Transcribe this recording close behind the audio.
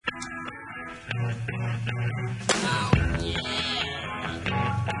Well,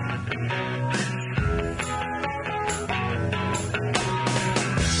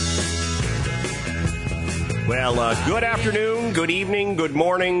 good afternoon, good evening, good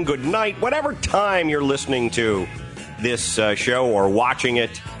morning, good night, whatever time you're listening to this show or watching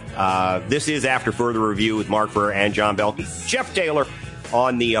it. This is After Further Review with Mark Furr and John Belkey. Jeff Taylor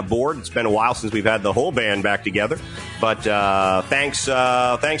on the board. It's been a while since we've had the whole band back together, but thanks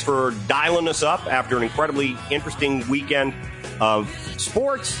for dialing us up after an incredibly interesting weekend of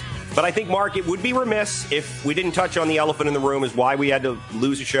sports. But I think, Mark, it would be remiss if we didn't touch on the elephant in the room, is why we had to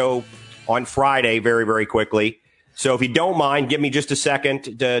lose a show on Friday very, very quickly. So if you don't mind, give me just a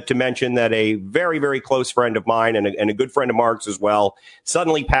second to mention that a very, very close friend of mine and a good friend of Mark's as well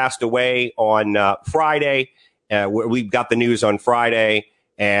suddenly passed away on Friday. We got the news on Friday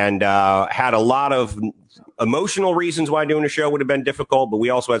and had a lot of emotional reasons why doing a show would have been difficult, but we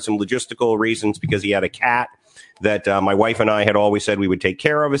also had some logistical reasons because he had a cat that my wife and I had always said we would take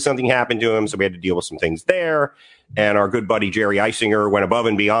care of if something happened to him, so we had to deal with some things there. And our good buddy Jerry Eisinger went above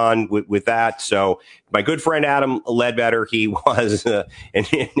and beyond with that. So my good friend Adam Ledbetter, he was,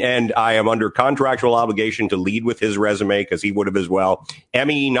 and I am under contractual obligation to lead with his resume because he would have as well.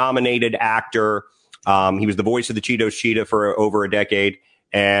 Emmy-nominated actor. He was the voice of the Cheetos Cheetah for over a decade,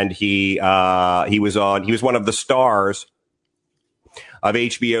 and he was one of the stars of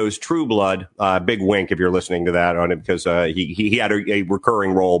HBO's True Blood. Big wink if you're listening to that on it, because he had a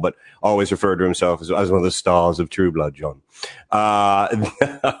recurring role, but always referred to himself as one of the stars of True Blood, John, of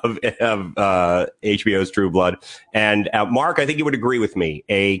HBO's True Blood. And Mark, I think you would agree with me,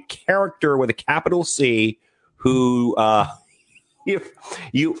 a character with a capital C who, if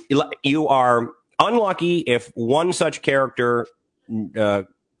you are unlucky if one such character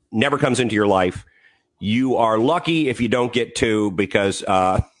never comes into your life. You are lucky if you don't get two, because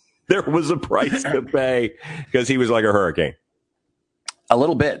there was a price to pay because he was like a hurricane. A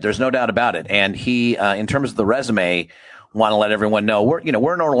little bit. There's no doubt about it. And he, in terms of the resume, want to let everyone know we're in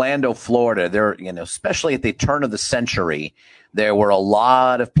Orlando, Florida. There, especially at the turn of the century, there were a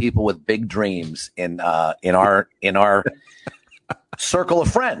lot of people with big dreams in our circle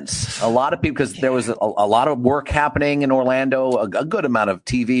of friends. A lot of people, because there was a lot of work happening in Orlando, a good amount of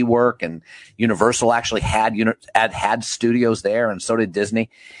TV work, and Universal actually had studios there, and so did Disney.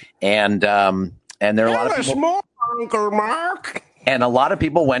 And there are a lot of people. Uncle Mark. And a lot of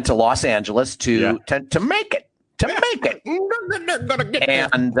people went to Los Angeles to make it.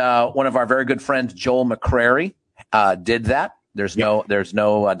 And one of our very good friends, Joel McCrary, did that. There's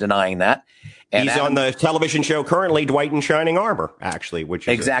no denying that. And he's on the television show currently, Dwight in Shining Armor, actually, which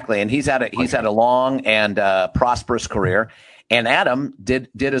is exactly. And he's had a long and prosperous career. And Adam did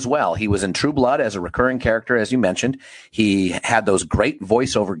as well. He was in True Blood as a recurring character, as you mentioned. He had those great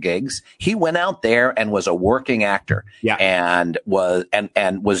voiceover gigs. He went out there and was a working actor, and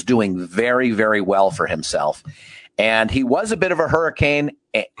was doing very, very well for himself. And he was a bit of a hurricane,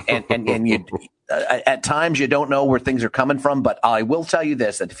 and you at times you don't know where things are coming from. But I will tell you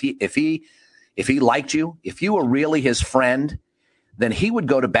this: that if he liked you, if you were really his friend, then he would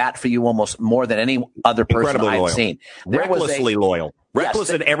go to bat for you almost more than any other person I've seen. Recklessly loyal. Reckless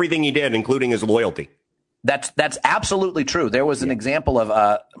at everything he did, including his loyalty. That's absolutely true. There was an example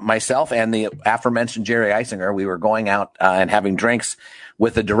of myself and the aforementioned Jerry Eisinger. We were going out and having drinks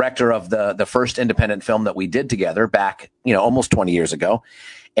with the director of the first independent film that we did together back, almost 20 years ago.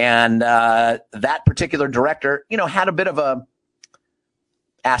 And that particular director, had a bit of a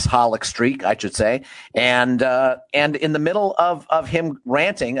assholic streak, I should say. And in the middle of him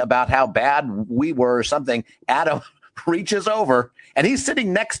ranting about how bad we were or something, Adam reaches over and he's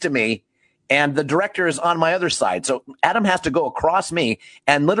sitting next to me and the director is on my other side. So Adam has to go across me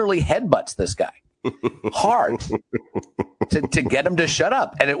and literally headbutts this guy hard to get him to shut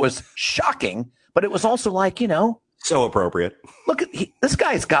up. And it was shocking, but it was also like, so appropriate. Look, this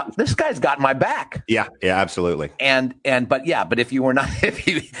guy's got my back. Yeah, absolutely. But if you were not,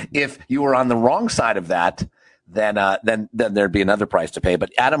 if you were on the wrong side of that, then there'd be another price to pay.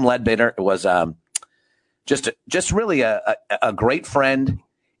 But Adam Ledbetter was just really a great friend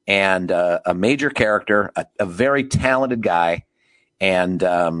and a major character, a very talented guy, and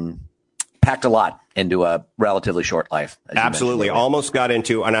packed a lot into a relatively short life. Absolutely. Almost got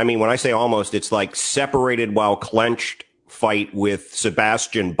into, and I mean, when I say almost, it's like separated while clenched fight with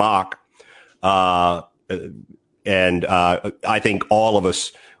Sebastian Bach. I think all of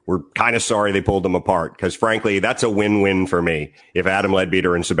us were kind of sorry they pulled them apart, because frankly, that's a win-win for me if Adam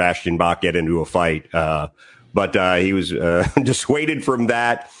Ledbetter and Sebastian Bach get into a fight. But he was dissuaded from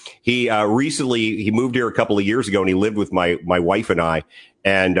that. He recently moved here a couple of years ago, and he lived with my wife and I.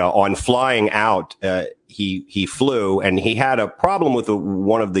 And on flying out, he flew, and he had a problem with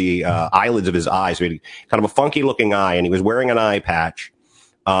one of the eyelids of his eyes. So he had kind of a funky looking eye, and he was wearing an eye patch.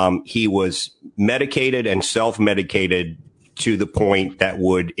 He was medicated and self-medicated to the point that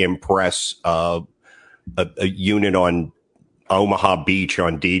would impress a unit on Omaha Beach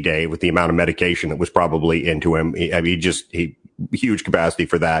on D-Day with the amount of medication that was probably into him. He huge capacity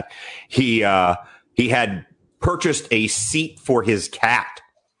for that. He had purchased a seat for his cat.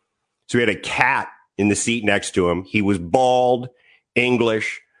 So he had a cat in the seat next to him. He was bald,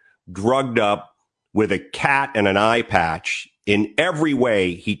 English, drugged up with a cat and an eye patch. In every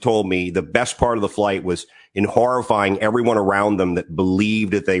way, he told me the best part of the flight was in horrifying everyone around them that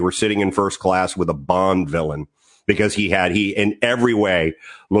believed that they were sitting in first class with a Bond villain, because he in every way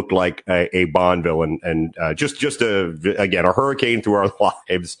looked like a Bond villain, and just a hurricane through our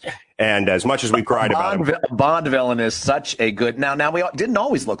lives. And as much as we cried about him, Bond villain is such a good. Now we didn't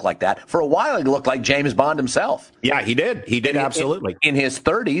always look like that. For a while, he looked like James Bond himself. Yeah, he did. He did, absolutely. In his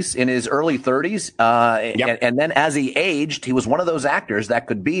 30s, in his early 30s, and then as he aged, he was one of those actors that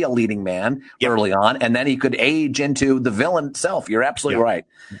could be a leading man early on, and then he could age into the villain itself. You're absolutely right.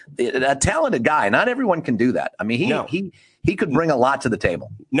 A talented guy. Not everyone can do that. I mean, he could bring a lot to the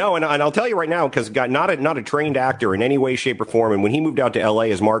table. No, and I'll tell you right now, because not a trained actor in any way, shape, or form. And when he moved out to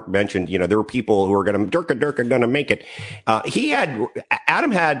L.A., as Mark mentioned, there were people who were going to going to make it.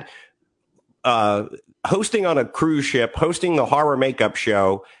 Adam had hosting on a cruise ship, hosting the horror makeup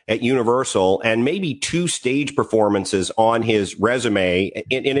show at Universal, and maybe 2 stage performances on his resume,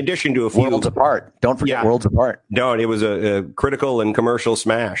 in addition to a few. Worlds Apart. Don't forget Worlds Apart. No, it was a critical and commercial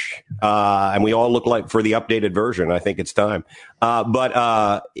smash. And we all look like, for the updated version, I think it's time.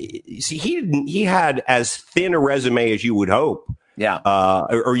 See, he had as thin a resume as you would hope. Yeah.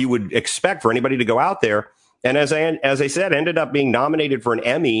 Or you would expect for anybody to go out there. And as I said, ended up being nominated for an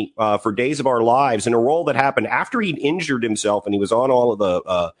Emmy for Days of Our Lives, in a role that happened after he'd injured himself and he was on all of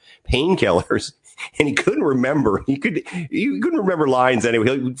the painkillers, and he couldn't remember. He couldn't remember lines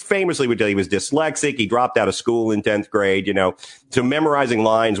anyway. He famously would tell you he was dyslexic. He dropped out of school in 10th grade. So memorizing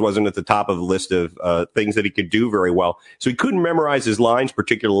lines wasn't at the top of the list of things that he could do very well. So he couldn't memorize his lines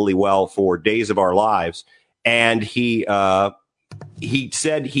particularly well for Days of Our Lives, and he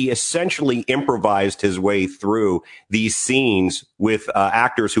said he essentially improvised his way through these scenes with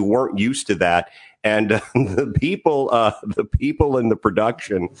actors who weren't used to that. And the people in the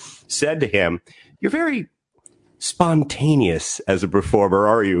production said to him, "You're very spontaneous as a performer,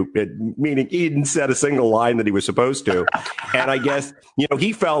 are you?" Meaning he didn't set a single line that he was supposed to. And I guess,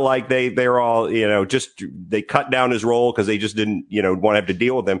 he felt like they're all, they cut down his role because they just didn't, want to have to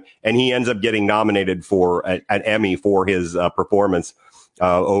deal with him. And he ends up getting nominated for an Emmy for his performance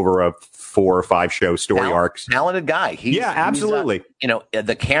over a 4 or 5 show story arcs. Talented guy. Absolutely.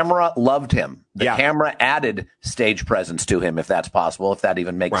 The camera loved him. The camera added stage presence to him, if that's possible, if that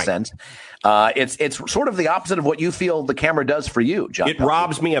even makes sense. It's sort of the opposite of what you feel the camera does for you, John. It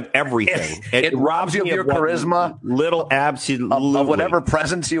robs me of everything. It robs you of your charisma, absolutely, of whatever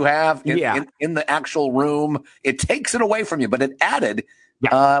presence you have in the actual room. It takes it away from you, but it added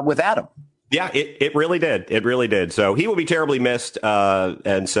with Adam. Yeah, it really did. It really did. So he will be terribly missed.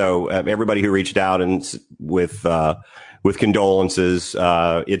 And so everybody who reached out and with condolences,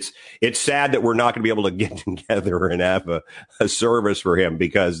 it's sad that we're not going to be able to get together and have a service for him,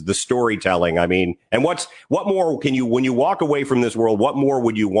 because the storytelling, and what more can you, when you walk away from this world, what more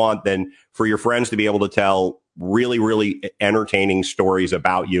would you want than for your friends to be able to tell really, really entertaining stories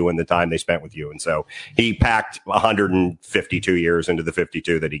about you and the time they spent with you? And so he packed 152 years into the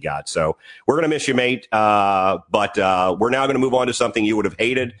 52 that he got. So we're going to miss you, mate. But we're now going to move on to something you would have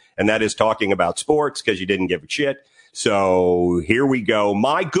hated, and that is talking about sports, because you didn't give a shit. So here we go.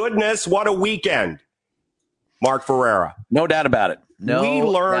 My goodness, what a weekend. Mark Ferreira. No doubt about it. We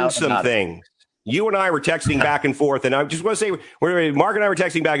learned some things. You and I were texting back and forth, and I just want to say, Mark and I were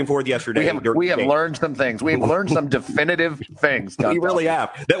texting back and forth yesterday. We have learned some things. We've learned some definitive things. We really have.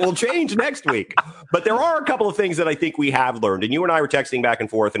 That will change next week. But there are a couple of things that I think we have learned, and you and I were texting back and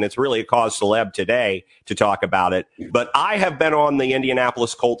forth, and it's really a cause celeb today to talk about it. But I have been on the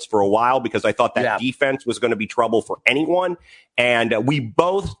Indianapolis Colts for a while because I thought that defense was going to be trouble for anyone, and we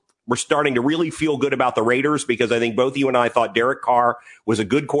both we're starting to really feel good about the Raiders, because I think both you and I thought Derek Carr was a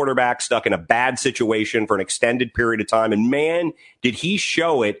good quarterback stuck in a bad situation for an extended period of time. And man, did he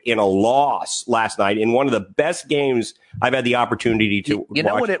show it in a loss last night in one of the best games I've had the opportunity to watch. You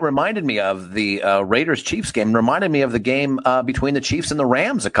know what it reminded me of? The Raiders-Chiefs game reminded me of the game between the Chiefs and the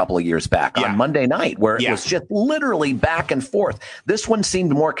Rams a couple of years back on Monday night, where it was just literally back and forth. This one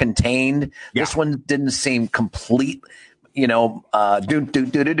seemed more contained. This one didn't seem complete. do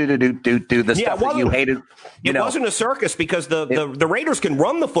the stuff that you hated. It wasn't a circus because the Raiders can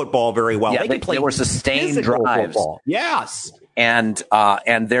run the football very well. Yeah, they can play. There were sustained drives. Football. Yes. And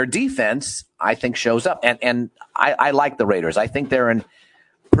their defense, I think, shows up. And I like the Raiders. I think they're in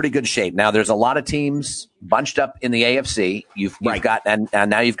pretty good shape. Now, there's a lot of teams bunched up in the AFC. You've got and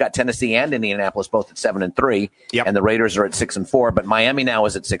now you've got Tennessee and Indianapolis both at 7-3, and the Raiders are at 6-4. But Miami now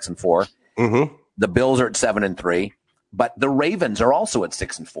is at 6-4. Mm-hmm. The Bills are at 7-3, but the Ravens are also at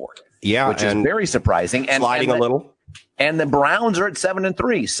 6-4. Yeah, which is very surprising. And sliding a little. And the Browns are at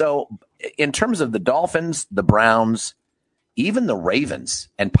 7-3. So, in terms of the Dolphins, the Browns, even the Ravens,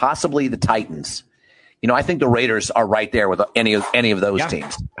 and possibly the Titans, I think the Raiders are right there with any of those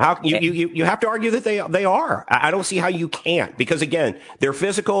teams. How you have to argue that they are. I don't see how you can't, because again, they're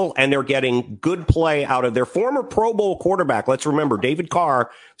physical and they're getting good play out of their former Pro Bowl quarterback. Let's remember, David Carr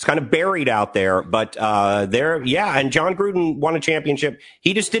was kind of buried out there, but and John Gruden won a championship.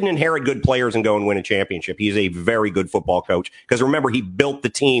 He just didn't inherit good players and go and win a championship. He's a very good football coach, because remember, he built the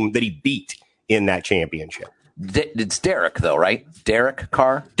team that he beat in that championship. It's Derek, though, right? Derek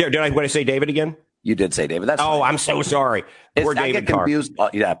Carr. Did I say David again? You did say David. That's I'm so sorry. Poor David Carr.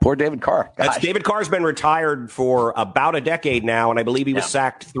 Poor David Carr. David Carr's been retired for about a decade now, and I believe he was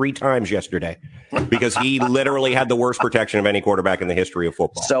sacked 3 times yesterday because he literally had the worst protection of any quarterback in the history of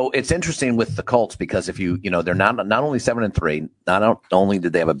football. So it's interesting with the Colts, because if they're not only 7-3, not only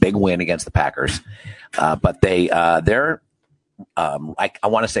did they have a big win against the Packers, but they're I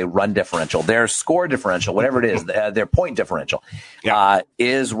want to say run differential, their score differential, whatever it is, their point differential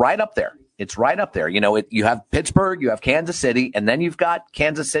is right up there. It's right up there. You have Pittsburgh, you have Kansas City, and then you've got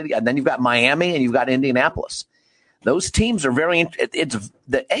Kansas City, and then you've got Miami, and you've got Indianapolis. Those teams are it's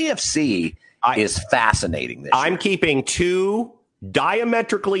the AFC is fascinating this year. I'm keeping 2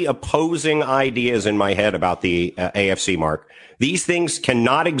 diametrically opposing ideas in my head about the AFC, Mark. These things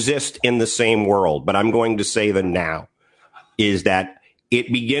cannot exist in the same world, but I'm going to say them now, is that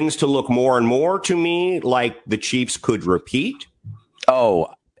it begins to look more and more to me like the Chiefs could repeat. Oh,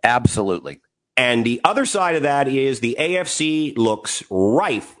 absolutely. And the other side of that is the AFC looks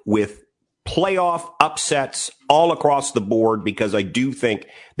rife with playoff upsets all across the board, because I do think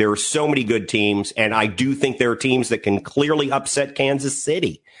there are so many good teams, and I do think there are teams that can clearly upset Kansas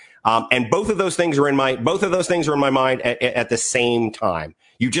City. And both of those things are in my mind at the same time.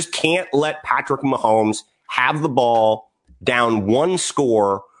 You just can't let Patrick Mahomes have the ball down 1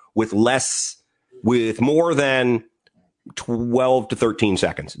 score with more than 12 to 13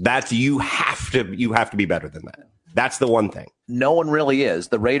 seconds. You have to be better than that. That's the one thing. No one really is.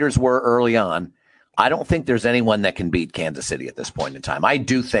 The Raiders were early on. I don't think there's anyone that can beat Kansas City at this point in time. I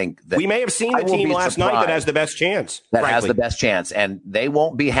do think that we may have seen the team last night that has the best chance. Has the best chance, and they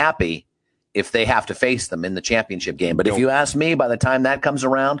won't be happy if they have to face them in the championship game. But if you ask me, by the time that comes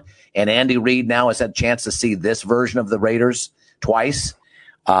around, and Andy Reid now has had a chance to see this version of the Raiders twice,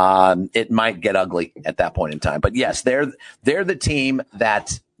 it might get ugly at that point in time. But yes, they're the team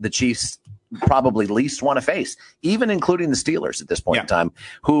that the Chiefs probably least want to face, even including the Steelers at this point in time,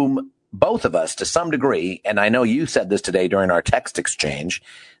 whom both of us, to some degree, and I know you said this today during our text exchange,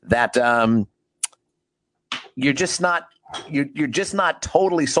 that you're just not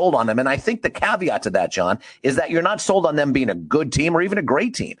totally sold on them. And I think the caveat to that, John, is that you're not sold on them being a good team or even a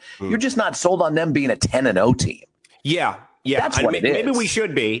great team. You're just not sold on them being a 10-0 team. Yeah. That's what it is. Maybe we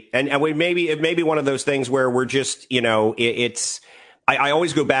should be. And it may be one of those things where we're just, I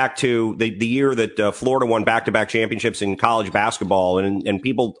always go back to the year that Florida won back-to-back championships in college basketball, and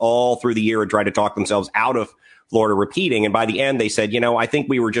people all through the year had tried to talk themselves out of Florida repeating. And by the end, they said, I think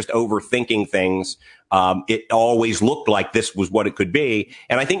we were just overthinking things. It always looked like this was what it could be.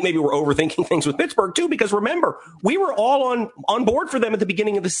 And I think maybe we're overthinking things with Pittsburgh, too, because remember, we were all on board for them at the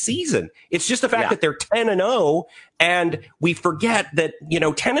beginning of the season. It's just the fact that they're 10-0, and we forget that,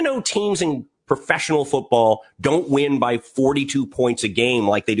 10-0 teams in professional football don't win by 42 points a game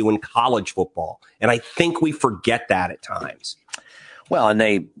like they do in college football. And I think we forget that at times. Well, and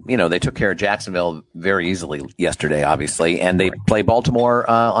they took care of Jacksonville very easily yesterday, obviously, and they play Baltimore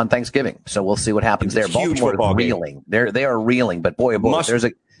on Thanksgiving. So we'll see what happens there. Baltimore is reeling. They are reeling, but boy, there's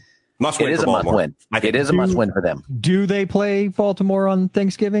a must win. It is a must win. It is a must win for them. Do they play Baltimore on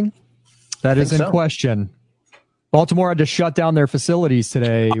Thanksgiving? That is in question. Baltimore had to shut down their facilities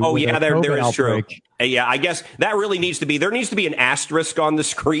today. Oh, yeah, there is outbreak. True. Yeah, I guess that really needs to be an asterisk on the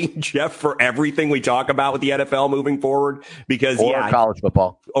screen, Jeff, for everything we talk about with the NFL moving forward, because college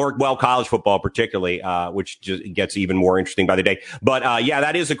football, college football particularly, which just gets even more interesting by the day. But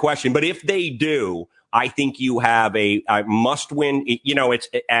that is a question. But if they do, I think you have a must win.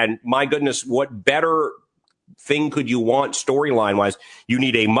 And my goodness, what better thing could you want storyline wise? You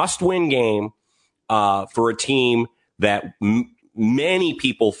need a must-win game for a team that many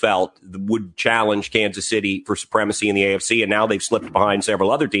people felt would challenge Kansas City for supremacy in the AFC, and now they've slipped behind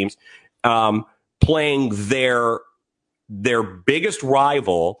several other teams, playing their biggest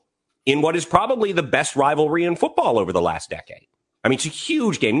rival in what is probably the best rivalry in football over the last decade. I mean, it's a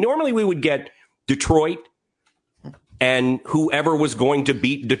huge game. Normally we would get Detroit and whoever was going to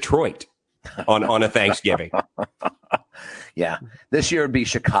beat Detroit on a Thanksgiving. Yeah. This year would be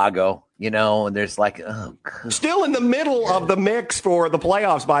Chicago, and there's still in the middle of the mix for the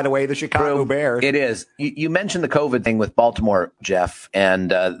playoffs, by the way, the Chicago Bears. It is. You mentioned the COVID thing with Baltimore, Jeff,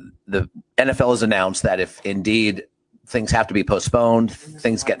 and the NFL has announced that if indeed things have to be postponed,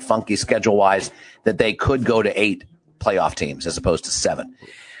 things get funky schedule-wise, that they could go to 8 playoff teams as opposed to 7.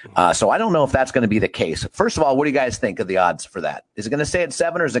 So I don't know if that's going to be the case. First of all, what do you guys think of the odds for that? Is it going to stay at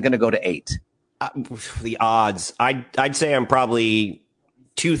 7 or is it going to go to 8? The odds, I'd say I'm probably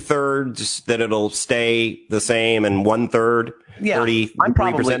 2/3 that it'll stay the same and 1/3,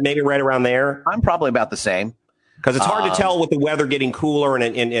 33%, maybe right around there. I'm probably about the same. Because it's hard to tell with the weather getting cooler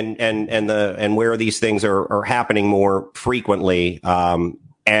and where these things are happening more frequently.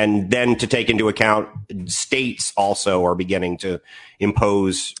 And then to take into account states also are beginning to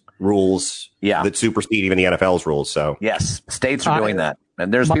impose rules that supersede even the NFL's rules. So yes, states are doing that.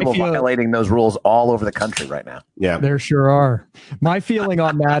 And there's people violating those rules all over the country right now. Yeah, there sure are. My feeling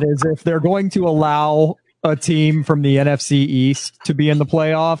on that is if they're going to allow a team from the NFC East to be in the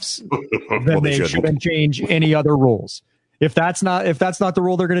playoffs, then they shouldn't change any other rules. If that's not the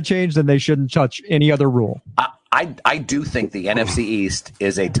rule they're going to change, then they shouldn't touch any other rule. I do think the NFC East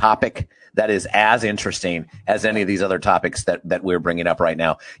is a topic that is as interesting as any of these other topics that we're bringing up right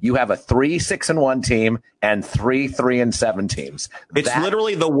now. You have a 3-6-1 team and 3-3-7 teams. It's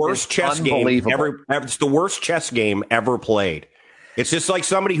literally the worst chess game ever. It's the worst chess game ever played. It's just like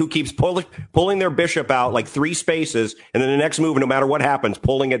somebody who keeps pulling their bishop out like 3 spaces, and then the next move, no matter what happens,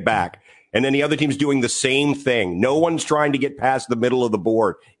 pulling it back. And then the other team's doing the same thing. No one's trying to get past the middle of the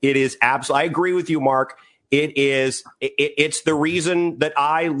board. It is absolutely. I agree with you, Mark. It's the reason that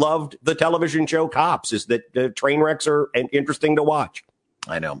I loved the television show Cops, is that the train wrecks are interesting to watch.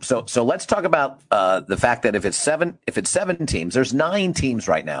 I know. So let's talk about the fact that if it's 7 teams, there's 9 teams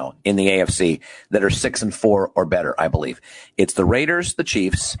right now in the AFC that are 6-4 or better, I believe. It's the Raiders, the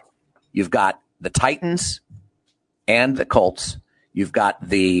Chiefs. You've got the Titans and the Colts. You've got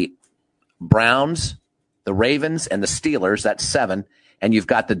the Browns, the Ravens, and the Steelers. That's 7. And you've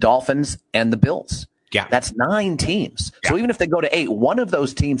got the Dolphins and the Bills. Yeah. That's 9 teams. Yeah. So even if they go to 8, one of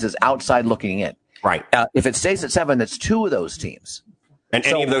those teams is outside looking in. Right. If it stays at 7, that's 2 of those teams. And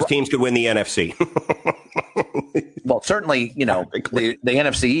any of those teams could win the NFC. Well, certainly, the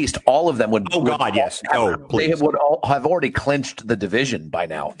NFC East, all of them would. Oh, God, yes. Oh, please. They would all have already clinched the division by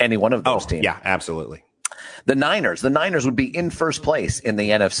now, any one of those teams. Yeah, absolutely. The Niners would be in first place in the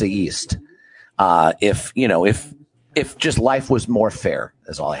NFC East. If just life was more fair,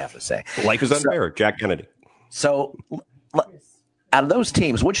 is all I have to say. Life is unfair, Jack Kennedy. So, out of those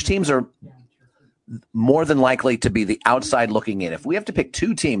teams, which teams are more than likely to be the outside looking in? If we have to pick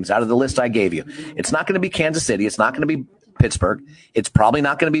 2 teams out of the list I gave you, it's not going to be Kansas City. It's not going to be Pittsburgh. It's probably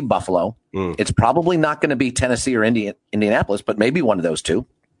not going to be Buffalo. It's probably not going to be Tennessee or Indianapolis, but maybe one of those 2.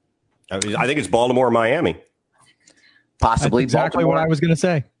 I think it's Baltimore or Miami. Possibly. That's exactly Baltimore. what I was going to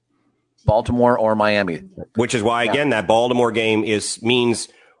say. Baltimore or Miami. Which is why, again, that Baltimore game means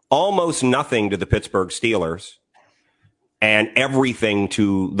almost nothing to the Pittsburgh Steelers and everything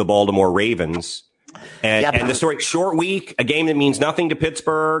to the Baltimore Ravens. And the story, short week, a game that means nothing to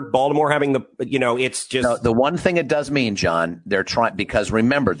Pittsburgh, Baltimore having it's just. No, the one thing it does mean, John, they're trying, because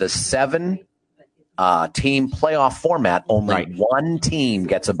remember, the 7 team playoff format, only one team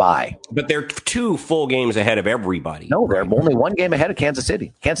gets a bye. But they're 2 full games ahead of everybody. No, they're only 1 game ahead of Kansas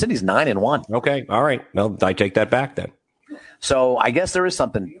City. Kansas City's 9-1. Okay, all right. Well, I take that back then. So I guess there is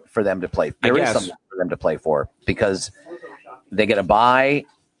something for them to play. There is something for them to play for, because they get a bye.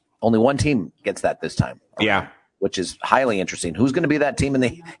 Only 1 team gets that this time. Yeah. Which is highly interesting. Who's going to be that team in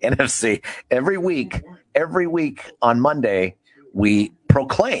the NFC? Every week on Monday, we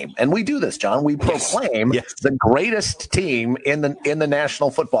proclaim, and we do this, John. We proclaim the greatest team in the National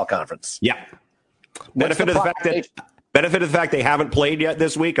Football Conference. Yeah. Benefit of the fact they haven't played yet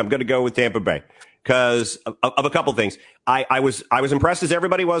this week, I'm going to go with Tampa Bay because of a couple things. I was impressed as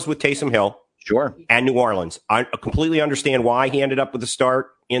everybody was with Taysom Hill. Sure. And New Orleans. I completely understand why he ended up with the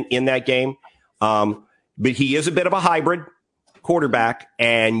start in that game. But he is a bit of a hybrid. quarterback,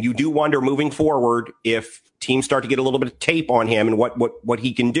 and you do wonder moving forward if teams start to get a little bit of tape on him and what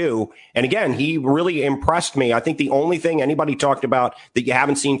he can do. And again, he really impressed me. I think the only thing anybody talked about that you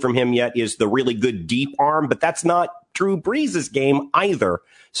haven't seen from him yet is the really good deep arm, but that's not Drew Brees' game either.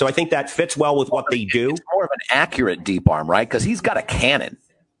 So I think that fits well with what they do. It's more of an accurate deep arm, right? Because he's got a cannon.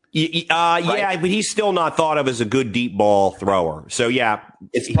 Yeah, but he's still not thought of as a good deep ball thrower. So, yeah.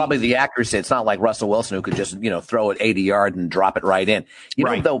 It's probably the accuracy. It's not like Russell Wilson who could just, throw it 80 yards and drop it right in.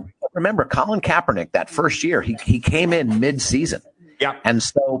 Though, remember, Colin Kaepernick, that first year, he came in mid-season. Yeah. And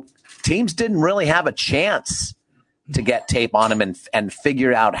so teams didn't really have a chance to get tape on him and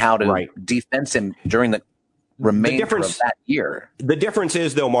figure out how to defense him during the remainder of that year. The difference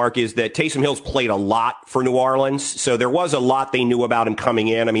is, though, Mark, is that Taysom Hill's played a lot for New Orleans, so there was a lot they knew about him coming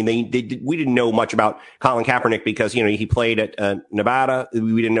in. I mean, we didn't know much about Colin Kaepernick because he played at Nevada.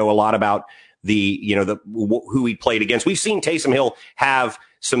 We didn't know a lot about who he played against. We've seen Taysom Hill have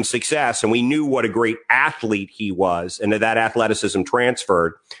some success, and we knew what a great athlete he was, and that athleticism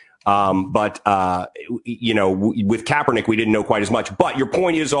transferred. But with Kaepernick, we didn't know quite as much. But your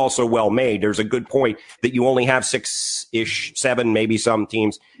point is also well made. There's a good point that you only have 6-ish, 7, maybe some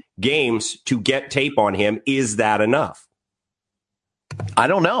teams games to get tape on him. Is that enough? I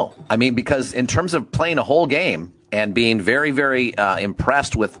don't know. I mean, because in terms of playing a whole game and being very, very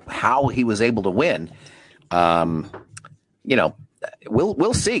impressed with how he was able to win,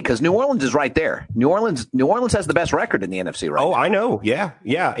 we'll see, because New Orleans is right there. New Orleans has the best record in the NFC right now. I know. Yeah.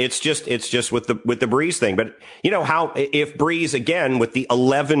 It's just with the Brees thing. But how if Brees, again, with the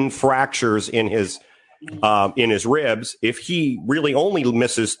 11 fractures in his ribs, if he really only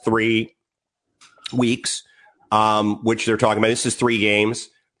misses 3 weeks, which they're talking about, this is 3 games,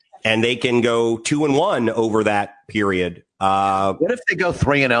 and they can go 2-1 over that period. What if they go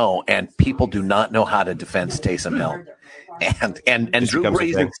 3-0 and people do not know how to defend Taysom Hill? And Drew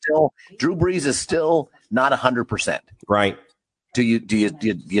Brees is still not 100%. Right. Do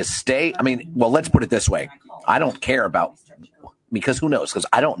you stay? I mean, well, let's put it this way. I don't care because who knows? Because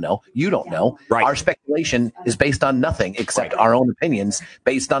I don't know. You don't know. Right. Our speculation is based on nothing except our own opinions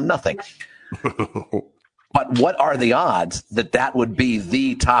based on nothing. But what are the odds that would be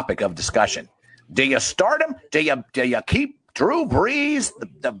the topic of discussion? Do you start him? Do you keep Drew Brees,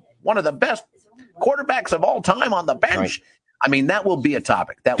 the one of the best quarterbacks of all time, on the bench? Right. I mean, that will be a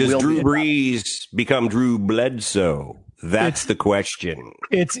topic. Does Drew Brees become Drew Bledsoe? That's the question.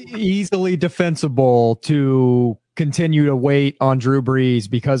 It's easily defensible to continue to wait on Drew Brees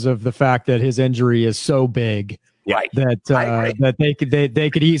because of the fact that his injury is so big. Right. That they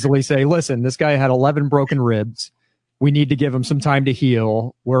could easily say, listen, this guy had 11 broken ribs. We need to give him some time to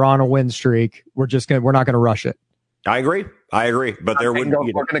heal. We're on a win streak. We're not going to rush it. I agree. But there wouldn't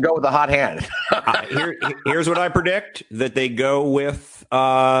be. We're going to go with the hot hand. Here's what I predict: that they go with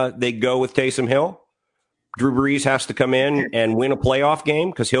Taysom Hill. Drew Brees has to come in and win a playoff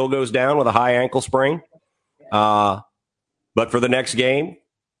game because Hill goes down with a high ankle sprain. But for the next game,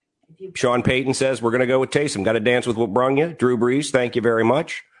 Sean Payton says we're going to go with Taysom. Got to dance with what brung you, Drew Brees. Thank you very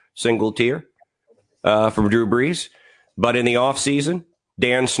much. Single tier from Drew Brees. But in the offseason,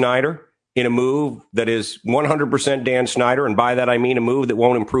 Dan Snyder, in a move that is 100% Dan Snyder, and by that I mean a move that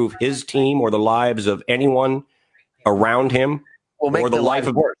won't improve his team or the lives of anyone around him or the life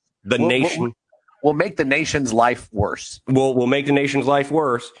of the nation. We'll make the nation's life worse. We'll make the nation's life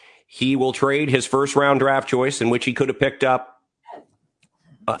worse. He will trade his first-round draft choice, in which he could have picked up,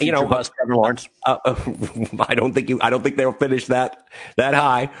 Trevor Lawrence. I don't think they'll finish that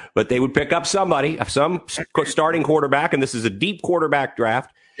high, but they would pick up some starting quarterback, and this is a deep quarterback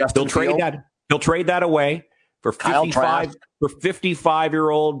draft. They'll trade that away for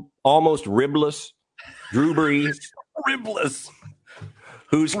 55-year-old, almost ribless Drew Brees,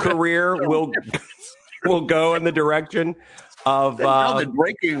 whose career will go in the direction of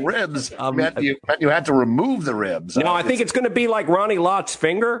breaking ribs. You had to remove the ribs. No, I think it's going to be like Ronnie Lott's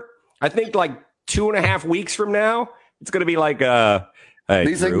finger. I think like 2.5 weeks from now, it's going to be like hey,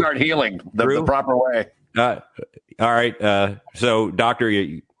 these Drew, things aren't healing the proper way. All right. So, doctor,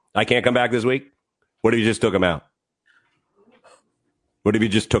 I can't come back this week. What if you just took him out?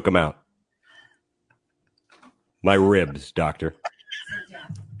 My ribs, doctor.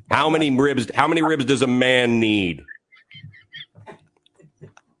 How many ribs does a man need?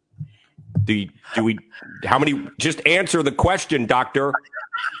 Just answer the question, doctor.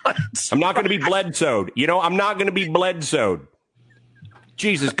 I'm not going to be Bledsoed. I'm not going to be Bledsoed.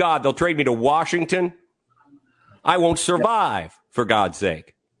 Jesus God, they'll trade me to Washington. I won't survive, for God's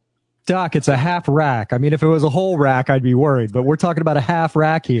sake. Doc, it's a half rack. I mean, if it was a whole rack, I'd be worried, but we're talking about a half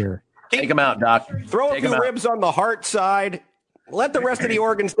rack here. Take him out, Doc. Throw up the ribs on the heart side. Let the rest of the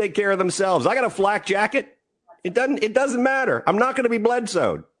organs take care of themselves. I got a flak jacket. It doesn't matter. I'm not going to be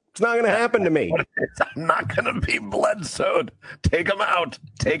Bledsoed. It's not going to happen to me. I'm not going to be Bledsoed. Take him out.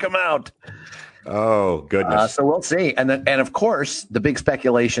 Take him out. Oh, goodness. So we'll see. And of course, the big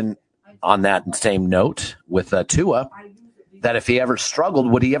speculation on that same note with Tua, that if he ever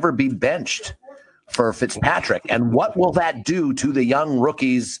struggled, would he ever be benched for Fitzpatrick? And what will that do to the young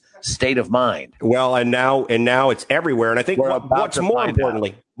rookie's state of mind? Well, and now it's everywhere. And I think what's more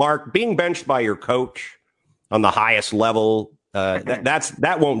importantly, Mark, being benched by your coach on the highest level,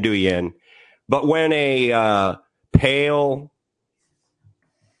 that won't do you in. But when a pale,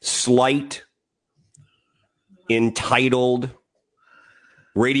 slight, entitled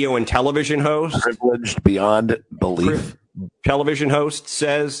radio and television host, privileged beyond belief, television host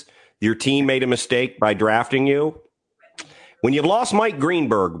says your team made a mistake by drafting you. When you've lost Mike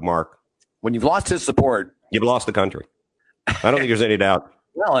Greenberg, Mark, when you've lost his support, you've lost the country. I don't think there's any doubt.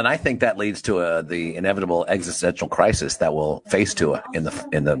 Well, and I think that leads to the inevitable existential crisis that will face Tua in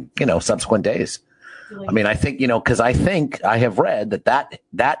the subsequent days. I mean, I think because I think I have read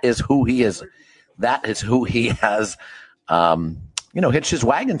that is who he is. That is who he has, hitched his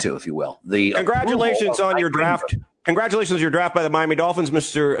wagon to, if you will. Congratulations on your draft. Congratulations on your draft by the Miami Dolphins,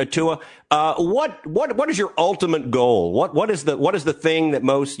 Mr. Tua. What is your ultimate goal? What is the thing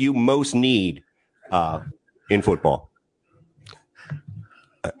that you most need in football?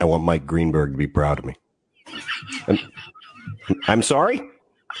 I want Mike Greenberg to be proud of me. I'm sorry.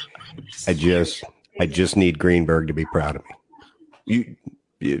 I just need Greenberg to be proud of me.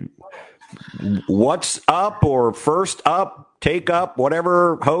 You what's up or first up, take up,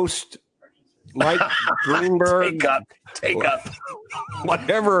 whatever host, Mike Greenberg. Take up.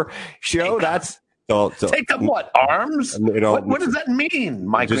 Whatever show, that's all. Take up what? Arms? What does that mean,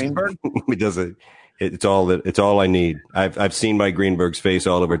 Mike Greenberg? It doesn't. It's all I need. I've seen Mike Greenberg's face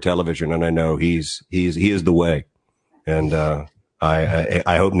all over television, and I know he is the way. And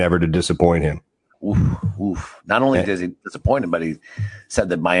I hope never to disappoint him. Oof. Not only does he disappoint him, but he said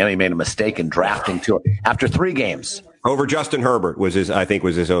that Miami made a mistake in drafting Tua after 3 games. Over Justin Herbert was his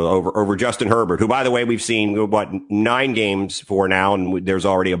over Justin Herbert, who, by the way, we've seen 9 games for now, and there's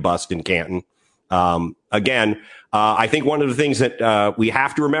already a bust in Canton. I think one of the things that we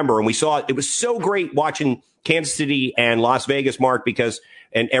have to remember, and we saw it was so great watching Kansas City and Las Vegas, Mark,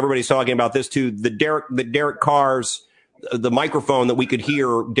 and everybody's talking about this too, the Derek Carr's, the microphone that we could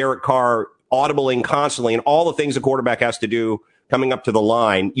hear Derek Carr audibling constantly, and all the things a quarterback has to do coming up to the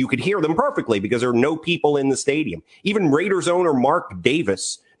line, you could hear them perfectly because there are no people in the stadium. Even Raiders owner Mark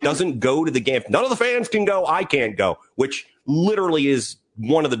Davis doesn't go to the game. If none of the fans can go, I can't go, which literally is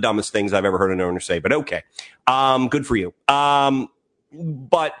one of the dumbest things I've ever heard an owner say, but okay. Good for you.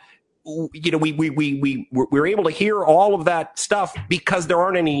 But we're able to hear all of that stuff because there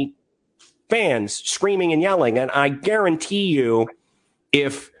aren't any fans screaming and yelling. And I guarantee you,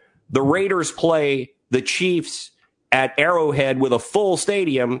 if the Raiders play the Chiefs at Arrowhead with a full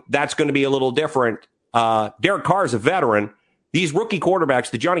stadium, that's going to be a little different. Derek Carr is a veteran. These rookie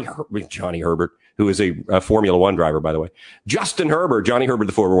quarterbacks, Johnny Herbert, who is a Formula One driver, by the way. Justin Herbert, Johnny Herbert,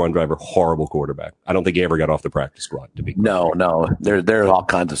 the Formula One driver, horrible quarterback. I don't think he ever got off the practice squad. To be no. There are all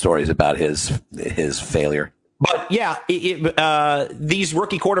kinds of stories about his failure. But yeah, these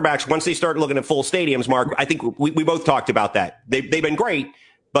rookie quarterbacks, once they start looking at full stadiums, Mark, I think we both talked about that. They've been great,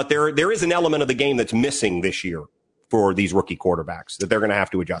 but there is an element of the game that's missing this year for these rookie quarterbacks that they're going to have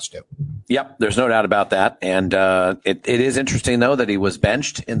to adjust to. Yep, there's no doubt about that. And it is interesting, though, that he was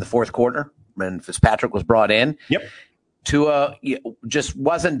benched in the fourth quarter when Fitzpatrick was brought in. Yep. Tua just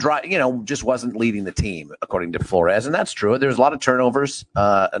wasn't wasn't leading the team, according to Flores. And that's true. There's a lot of turnovers.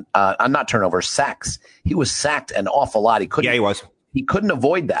 Not turnovers, sacks. He was sacked an awful lot. He was. He couldn't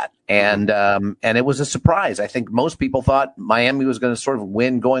avoid that. And it was a surprise. I think most people thought Miami was going to sort of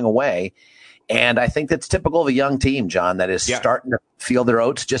win going away. And I think that's typical of a young team, John, that is starting to feel their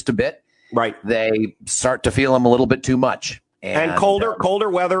oats just a bit. Right. They start to feel them a little bit too much. And colder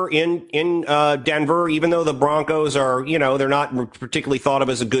weather in Denver, even though the Broncos are, they're not particularly thought of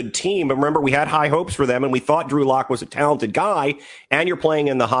as a good team. But remember, we had high hopes for them, and we thought Drew Lock was a talented guy. And you're playing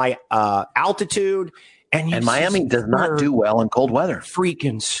in the high altitude. And Miami does not do well in cold weather.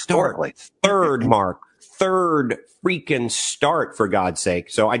 Freaking start. Third, Mark. Third freaking start, for God's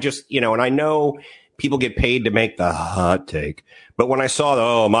sake. So I just, and I know people get paid to make the hot take. But when I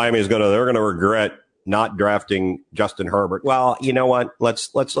saw Miami's they're going to regret not drafting Justin Herbert. Well, you know what? Let's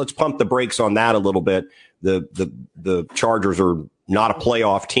pump the brakes on that a little bit. The Chargers are not a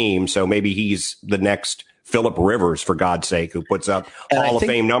playoff team, so maybe he's the next Phillip Rivers, for God's sake, who puts up Hall of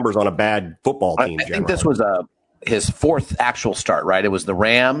Fame numbers on a bad football team. I think this was his fourth actual start. Right, it was the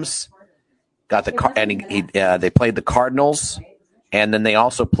Rams. Got the they played the Cardinals, and then they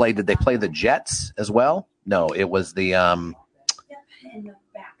also played. Did they play the Jets as well? No, it was the.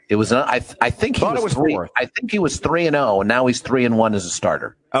 It was. I think he was 3. I think he was 3-0, and now he's 3-1 as a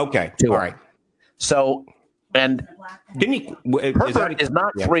starter. Okay, all right. So, and didn't he? Herbert is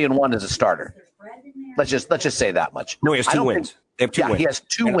not 3-1 as a starter. Let's just say that much. No, he has 2 wins. They have 2 wins. He has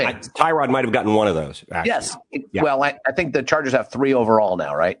 2 wins. Tyrod might have gotten one of those. Actually. Yes. Well, I think the Chargers have 3 overall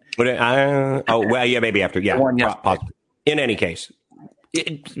now, right? But maybe after. Yeah. In any case,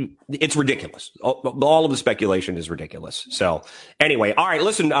 it's ridiculous. All of the speculation is ridiculous. So anyway, all right.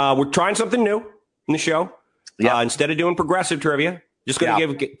 Listen, we're trying something new in the show. Yeah. Instead of doing progressive trivia, just going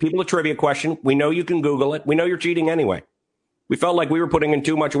to give people a trivia question. We know you can Google it. We know you're cheating anyway. We felt like we were putting in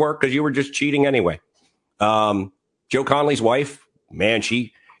too much work because you were just cheating anyway. Joe Conley's wife, man,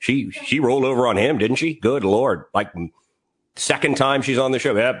 she rolled over on him, didn't she? Good Lord. Like, second time she's on the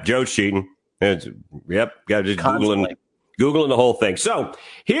show. Yep, Joe's cheating. Got to just Googling the whole thing. So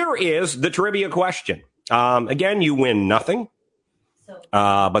here is the trivia question. Again, you win nothing,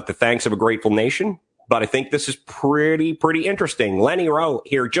 but the thanks of a grateful nation. But I think this is pretty interesting. Lenny Rowe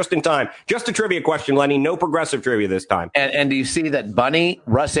here just in time. Just a trivia question, Lenny. No progressive trivia this time. And do you see that Bunny,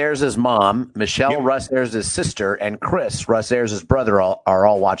 Russ Ayers' mom, Michelle, Russ Ayers' sister, and Chris, Russ Ayers' brother, are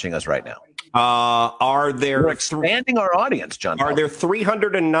all watching us right now? We're expanding our audience, John. Are there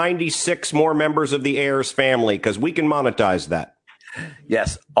 396 more members of the Ayers family? Because we can monetize that.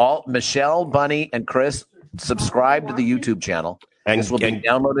 Yes. All Michelle, Bunny, and Chris subscribe to the YouTube channel. And this will be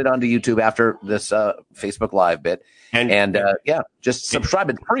downloaded onto YouTube after this Facebook Live bit. And just subscribe.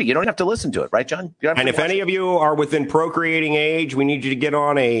 It's free. You don't have to listen to it, right, John? And if any of you are within procreating age, we need you to get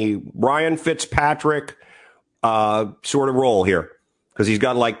on a Ryan Fitzpatrick sort of role here because he's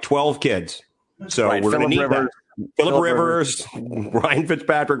got like 12 kids. So we're going to need that. Phillip Rivers, Ryan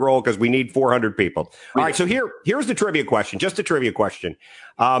Fitzpatrick role because we need 400 people. All right, so here's the trivia question, just a trivia question.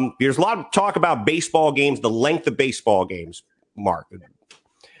 There's a lot of talk about baseball games, the length of baseball games. Mark. In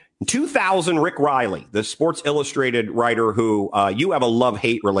 2000, Rick Riley, the Sports Illustrated writer who you have a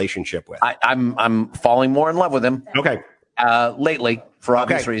love-hate relationship with. I'm falling more in love with him. Okay. Lately, for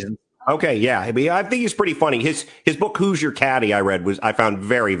obvious reasons. Okay, yeah. I think he's pretty funny. His book, Who's Your Caddy, I found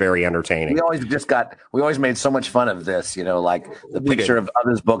very, very entertaining. We always made so much fun of this, like the picture of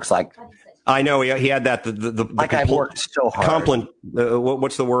others' books, like. I know he had that. I've worked so hard.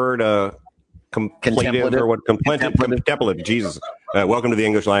 What's the word? Contemplative. Jesus. Welcome to the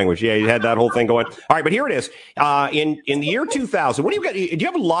English language. Yeah, you had that whole thing going. All right, but here it is. In the year 2000, what do you got? Do you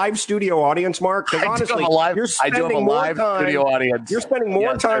have a live studio audience, Mark? Because honestly, you're spending more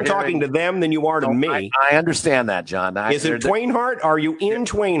time talking to them than you are to me. I understand that, John. Is it Twainhart? Are you in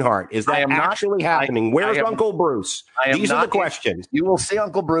Twainhart? Is that actually happening? Where's Uncle Bruce? These are the questions. You will see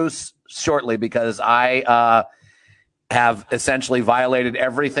Uncle Bruce shortly because I have essentially violated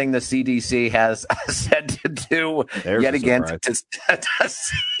everything the CDC has said to do yet again to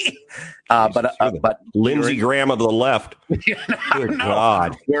see. But Lindsey Graham of the left. Good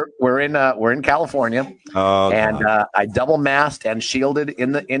God. We're in California, and I double masked and shielded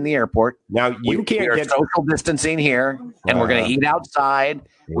in the airport. Now you can't get social distancing here, and we're going to eat outside.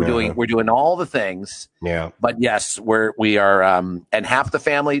 We're doing all the things. Yeah. But yes, we are, and half the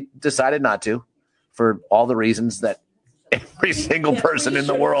family decided not to, for all the reasons that every single person in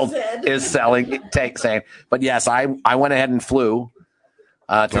the world is saying. But yes, I went ahead and flew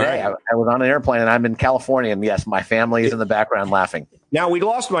today. Right. I was on an airplane and I'm in California, and yes, my family is in the background laughing. Now, we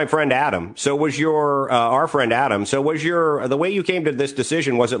lost my friend Adam. So was our friend Adam. So was the way you came to this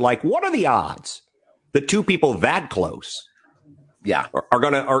decision, was it like, what are the odds that two people that close are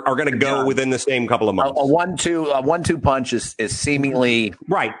gonna go within the same couple of months? A 1-2 punch is seemingly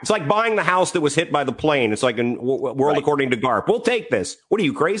right. It's like buying the house that was hit by the plane. It's like in World According to Garp. We'll take this. What are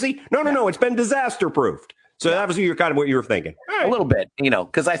you, crazy? No. It's been disaster proofed. So that was what you were thinking. Right. A little bit,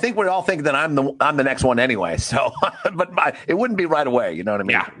 because I think we all think that I'm the next one anyway. So, but it wouldn't be right away. You know what I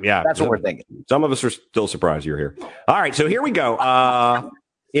mean? Yeah. That's what we're thinking. Some of us are still surprised you're here. All right, so here we go.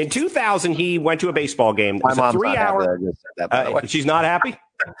 In 2000, he went to a baseball game. It was a 3-hour. She's not happy?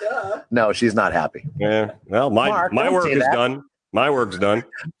 No, she's not happy. Yeah. Well, my work is done. My work's done.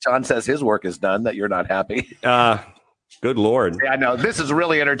 John says his work is done, that you're not happy. Good Lord. Yeah, I know. This is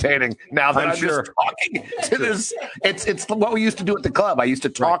really entertaining now that I'm just talking to this. It's what we used to do at the club. I used to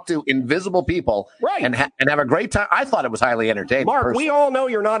talk to invisible people and have a great time. I thought it was highly entertaining. Mark, personally. We all know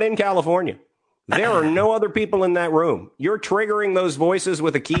you're not in California. There are no other people in that room. You're triggering those voices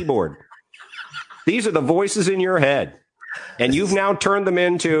with a keyboard. These are the voices in your head. And you've now turned them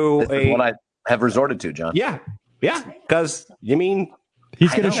into what I have resorted to, John. Yeah. Yeah, because you mean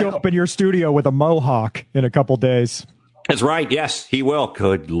he's going to show up in your studio with a mohawk in a couple days. That's right. Yes, he will.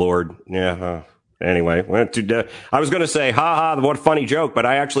 Good Lord. Yeah. Anyway, I was going to say, what a funny joke, but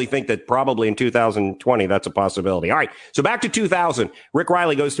I actually think that probably in 2020, that's a possibility. All right. So back to 2000. Rick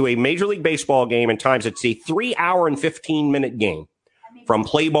Riley goes to a Major League Baseball game and times it's a 3 hour and 15-minute game from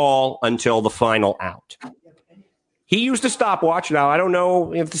play ball until the final out. He used a stopwatch. Now, I don't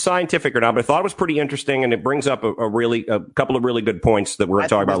know if it's scientific or not, but I thought it was pretty interesting, and it brings up a couple of really good points that we're going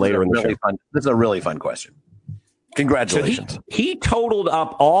to talk about later in the show. This is a really fun question. Congratulations. So he totaled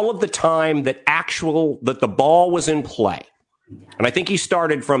up all of the time that the ball was in play. And I think he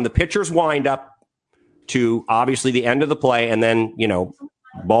started from the pitcher's windup to obviously the end of the play, and then,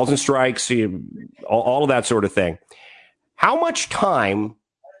 balls and strikes, all of that sort of thing. How much time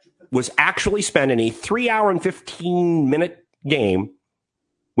was actually spent in a 3 hour and 15-minute game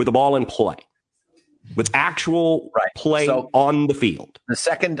with the ball in play, with actual play on the field? The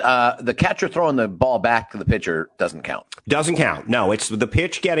second, the catcher throwing the ball back to the pitcher doesn't count. Doesn't count. No, it's the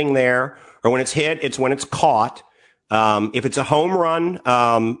pitch getting there, or when it's hit, it's when it's caught. If it's a home run,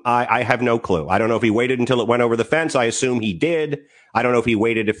 I have no clue. I don't know if he waited until it went over the fence. I assume he did. I don't know if he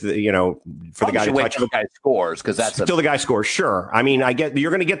waited for the guy to touch it. The guy scores because that's until the guy scores. Sure. I mean,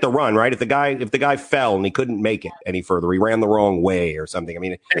 you're going to get the run, right? If the guy fell and he couldn't make it any further, he ran the wrong way or something. I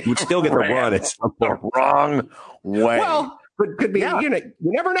mean, you would still get the run. It's the wrong way. Well, could be. Yeah. You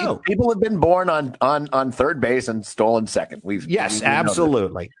never know. People have been born on third base and stolen second. Yes,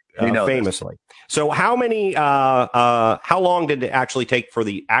 absolutely. Famously. So how long did it actually take for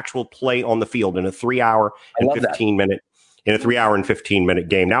the actual play on the field in a 3 hour and 15-minute? In a 3 hour and 15-minute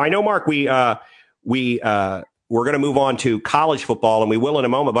game. Now, I know, Mark, we're going to move on to college football, and we will in a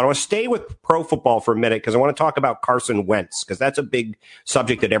moment, but I want to stay with pro football for a minute because I want to talk about Carson Wentz, because that's a big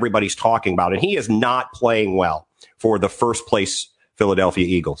subject that everybody's talking about, and he is not playing well for the first place Philadelphia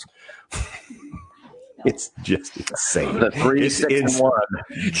Eagles. It's just insane. The 3-6-1.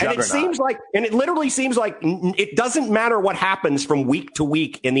 And it literally seems like it doesn't matter what happens from week to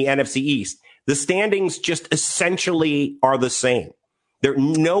week in the NFC East. The standings just essentially are the same.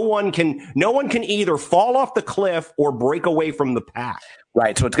 No one can either fall off the cliff or break away from the pack.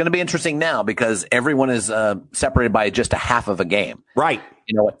 Right. So it's going to be interesting now because everyone is separated by just a half of a game. Right.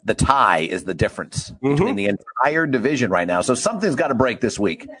 The tie is the difference between the entire division right now. So something's got to break this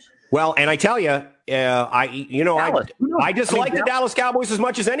week. Well, and I tell you, I dislike the Dallas Cowboys as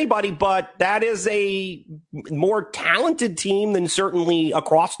much as anybody, but that is a more talented team than certainly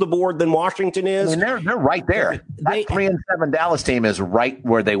across the board than Washington is. I mean, they're right there. That 3-7 Dallas team is right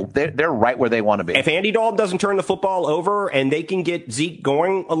where they're right where they want to be. If Andy Dalton doesn't turn the football over and they can get Zeke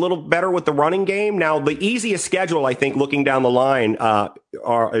going a little better with the running game, now the easiest schedule, I think, looking down the line,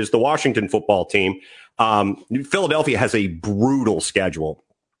 is the Washington football team. Philadelphia has a brutal schedule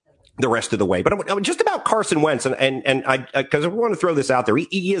the rest of the way. But just about Carson Wentz, and I, because I want to throw this out there,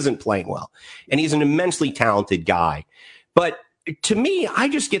 he isn't playing well, and he's an immensely talented guy. But to me, I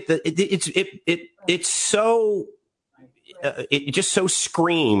just get it just so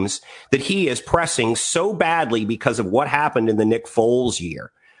screams that he is pressing so badly because of what happened in the Nick Foles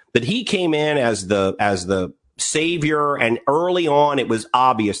year, that he came in as the savior, and early on it was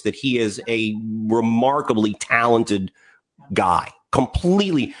obvious that he is a remarkably talented guy,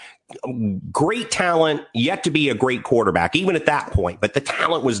 completely great talent, yet to be a great quarterback, even at that point. But the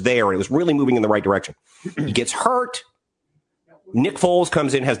talent was there, and it was really moving in the right direction. He gets hurt. Nick Foles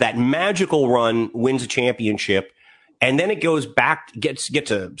comes in, has that magical run, wins a championship, and then it goes back, gets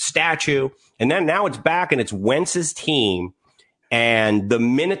a statue, and then now it's back, and it's Wentz's team. And the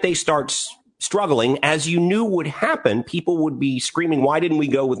minute they start struggling, as you knew would happen, people would be screaming, why didn't we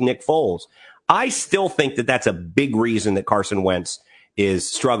go with Nick Foles? I still think that that's a big reason that Carson Wentz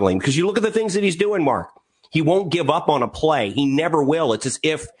is struggling, because you look at the things that he's doing, Mark. He won't give up on a play. He never will. It's as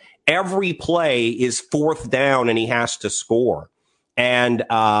if every play is fourth down and he has to score. And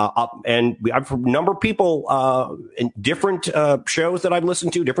I've a number of people in different shows that I've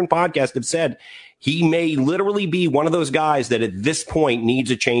listened to, different podcasts, have said he may literally be one of those guys that at this point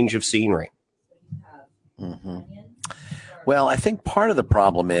needs a change of scenery. Mm-hmm. Well, I think part of the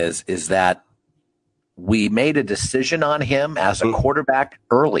problem is that we made a decision on him as a quarterback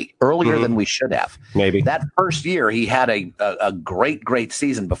earlier than we should have. Maybe that first year he had a great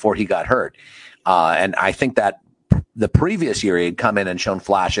season before he got hurt. And I think that the previous year he had come in and shown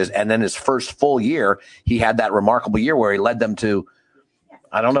flashes. And then his first full year, he had that remarkable year where he led them to,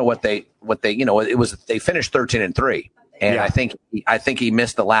 I don't know what they, it was, they finished 13-3. And yeah. I think he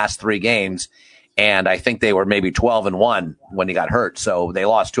missed the last 3 games. And I think they were maybe 12-1 when he got hurt. So they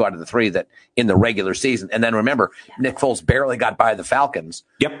lost 2 out of the 3 that in the regular season. And then remember, Nick Foles barely got by the Falcons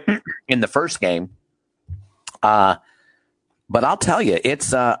in the first game. But I'll tell you,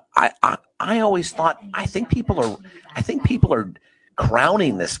 it's I always thought I think people are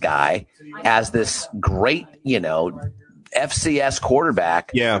crowning this guy as this great, FCS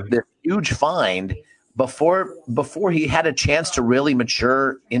quarterback. Yeah. This huge find before he had a chance to really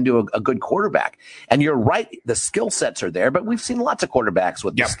mature into a good quarterback. And you're right, the skill sets are there, but we've seen lots of quarterbacks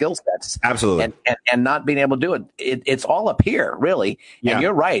with the skill sets. Absolutely. And not being able to do it. It's all up here, really. Yeah. And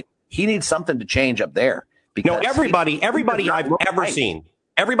you're right. He needs something to change up there. Because everybody I've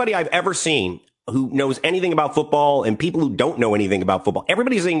ever seen who knows anything about football and people who don't know anything about football,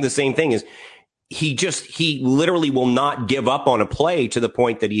 everybody's saying the same thing is he literally will not give up on a play to the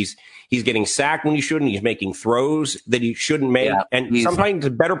point that he's getting sacked when he shouldn't. He's making throws that he shouldn't make. Yeah, and sometimes the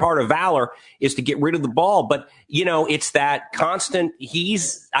better part of valor is to get rid of the ball. But, it's that constant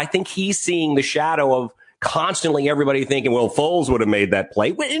I think he's seeing the shadow of constantly everybody thinking, well, Foles would have made that play.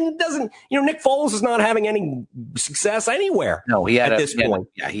 It doesn't, Nick Foles is not having any success anywhere. No, he had at this point.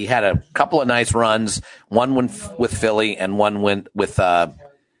 Yeah, he had a couple of nice runs. One with Philly and one went with,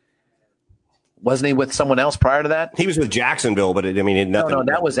 wasn't he with someone else prior to that? He was with Jacksonville, but nothing. No,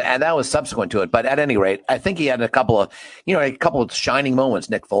 that was subsequent to it. But at any rate, I think he had a couple of shining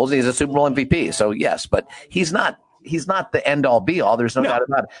moments. Nick Foles, he's a Super Bowl MVP, so yes, but he's not the end all be all. There's no doubt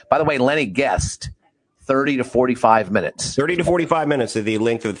about it. By the way, Lenny guessed 30 to 45 minutes. 30 to 45 minutes is the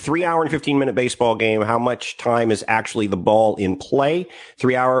length of a 3-hour and 15-minute baseball game. How much time is actually the ball in play?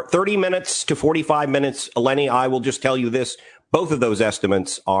 30 minutes to 45 minutes. Lenny, I will just tell you this. Both of those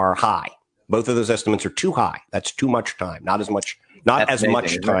estimates are high. Both of those estimates are too high. That's too much time. Not as much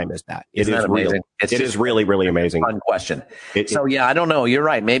time as that. It is amazing. It is really, really amazing. Fun question. I don't know. You're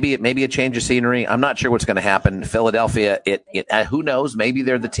right. Maybe a change of scenery. I'm not sure what's going to happen. Philadelphia, who knows? Maybe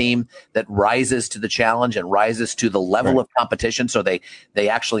they're the team that rises to the challenge and rises to the level of competition. So they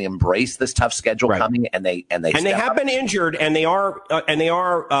actually embrace this tough schedule coming and they have been injured and they are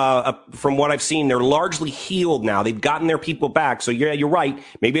from what I've seen, they're largely healed now. They've gotten their people back. So you're right.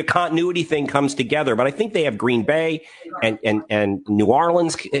 Maybe a continuity thing comes together, but I think they have Green Bay and New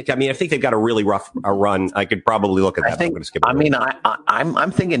Orleans. I think they've got a really rough run. I could probably look at that. I'm going to skip it.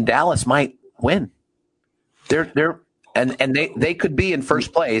 I'm thinking Dallas might win. They could be in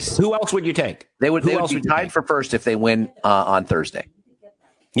first place. Who else would you take? They would be tied for first if they win on Thursday.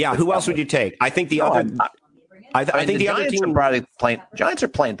 Yeah, who else would you take? I think the other. I think the other team Giants are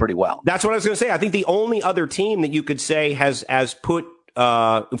playing pretty well. That's what I was going to say. I think the only other team that you could say has put.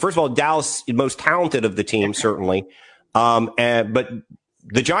 First of all, Dallas is most talented of the teams, certainly. But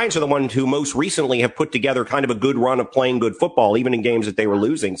the Giants are the ones who most recently have put together kind of a good run of playing good football, even in games that they were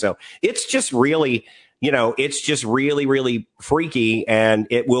losing. So it's just really, really freaky, and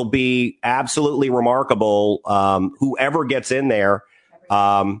it will be absolutely remarkable, whoever gets in there,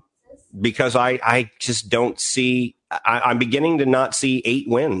 because I just don't see, I'm beginning to not see 8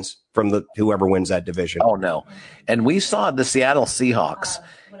 wins from whoever wins that division. Oh, no. And we saw the Seattle Seahawks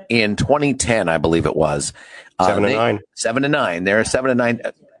in 2010, I believe it was. 7-9. 7-9. They're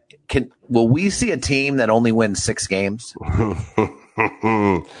 7-9. Will we see a team that only wins 6 games?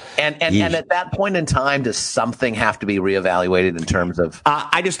 and at that point in time, does something have to be reevaluated in terms of?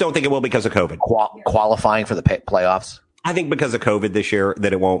 I just don't think it will because of COVID. Qualifying for the playoffs. I think because of COVID this year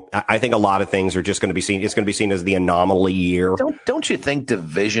that it won't. I think a lot of things are just going to be seen. It's going to be seen as the anomaly year. Don't you think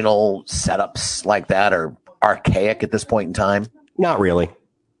divisional setups like that are archaic at this point in time? Not really.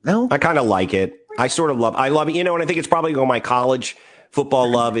 No, I kind of like it. I love it, and I think it's probably my college football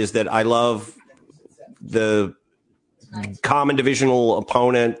love is that I love the common divisional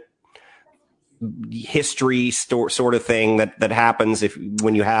opponent history sort of thing that happens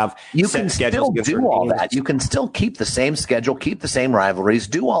when you have can still do all that. You can still keep the same schedule, keep the same rivalries,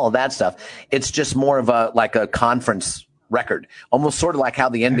 do all of that stuff. It's just more of a conference record, almost sort of like how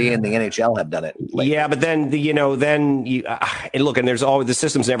the NBA and the NHL have done it lately. Yeah, but then look, and there's always, the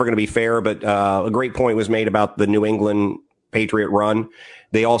system's never going to be fair, but a great point was made about the New England Patriot run.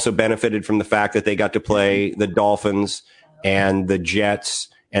 They also benefited from the fact that they got to play the Dolphins and the Jets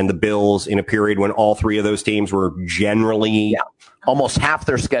and the Bills in a period when all 3 of those teams were generally almost half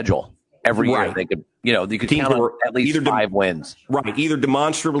their schedule every year. They could, you could count on at least 5 wins. Right. Either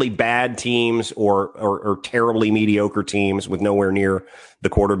demonstrably bad teams or terribly mediocre teams with nowhere near the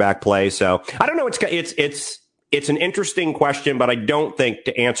quarterback play. So I don't know. it's an interesting question, but I don't think,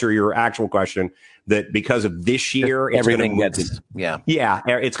 to answer your actual question, that because of this year, it's going to move.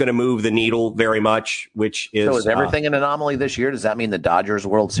 It's going to move the needle very much. Which is so is everything an anomaly this year? Does that mean the Dodgers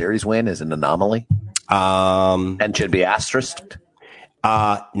World Series win is an anomaly? And should be asterisked?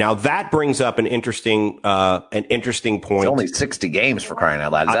 Now that brings up an interesting point. It's only 60 games, for crying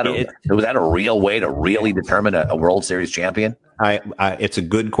out loud. Was that a real way to really determine a World Series champion? It's a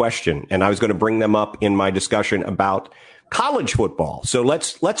good question, and I was going to bring them up in my discussion about college football. So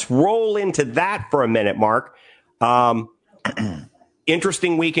let's roll into that for a minute, Mark.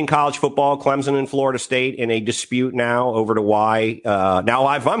 Interesting week in college football. Clemson and Florida State in a dispute now over to why. Now,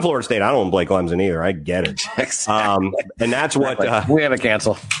 if I'm Florida State, I don't want to play Clemson either. I get it. Exactly. And that's what we had to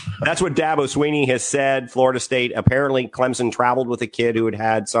cancel. That's what Dabo Swinney has said. Florida State, apparently Clemson traveled with a kid who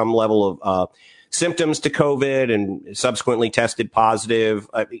had some level of symptoms to COVID and subsequently tested positive.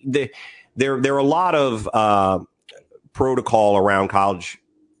 There are a lot of protocol around college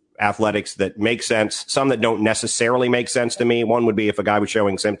athletics that make sense, some that don't necessarily make sense to me. One would be if a guy was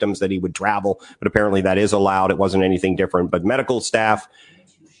showing symptoms that he would travel, but apparently that is allowed. It wasn't anything different. But medical staff,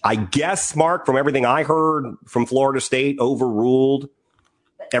 I guess, Mark, from everything I heard from Florida State, overruled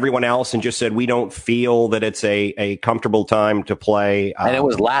everyone else and just said, we don't feel that it's a comfortable time to play. And it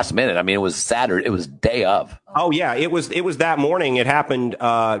was last minute. I mean, it was Saturday. It was day of. Oh, yeah. It was that morning. It happened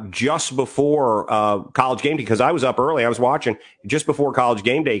just before College Game Day, because I was up early. I was watching just before College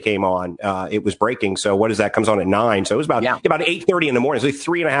Game Day came on. It was breaking. So what is that? Comes on at 9. So it was about 8:30 in the morning. It was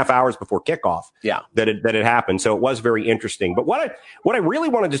like 3.5 hours before kickoff that it happened. So it was very interesting. But what I really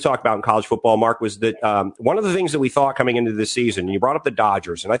wanted to talk about in college football, Mark, was that one of the things that we thought coming into this season, and you brought up the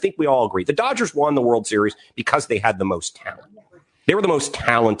Dodgers, and I think we all agree, the Dodgers won the World Series because they had the most talent. They were the most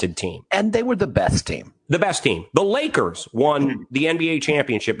talented team. And they were the best team. The best team. The Lakers won the NBA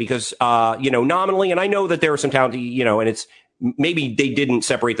championship because, nominally, and I know that there are some talent, and it's maybe they didn't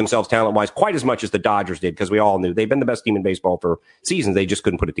separate themselves talent-wise quite as much as the Dodgers did, because we all knew they've been the best team in baseball for seasons. They just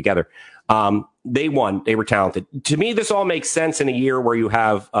couldn't put it together. They won. They were talented. To me, this all makes sense in a year where you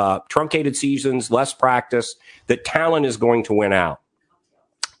have truncated seasons, less practice, that talent is going to win out.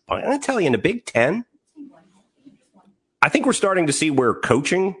 But I'm going to tell you, in the Big Ten, I think we're starting to see where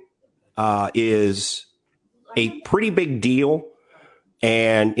coaching is a pretty big deal,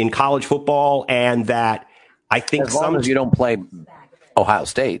 and in college football, and that I think as long as you don't play Ohio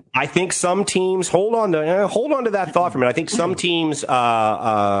State, I think some teams hold on to that thought for a minute. I think some teams that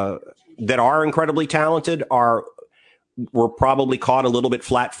are incredibly talented were probably caught a little bit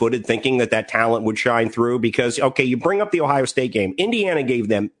flat-footed, thinking that talent would shine through, because you bring up the Ohio State game. Indiana gave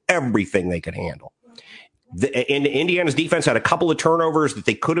them everything they could handle. Indiana's defense had a couple of turnovers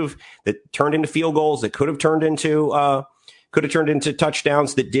that turned into field goals, that could have turned into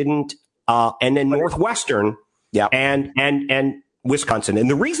touchdowns that didn't. And then Northwestern, and Wisconsin. And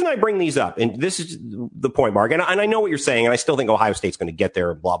the reason I bring these up, and this is the point, Mark, and I know what you're saying, and I still think Ohio State's going to get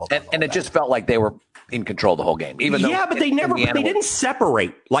there, blah, blah, blah. And it just felt like they were in control the whole game. But they didn't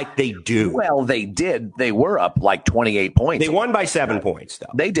separate like they do. Well, they did. They were up like 28 points. They won by 7 points,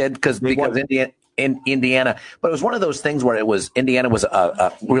 though. They did because Indiana, but it was one of those things where Indiana was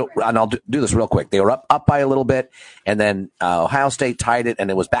real, and I'll do this real quick. They were up by a little bit, and then Ohio State tied it,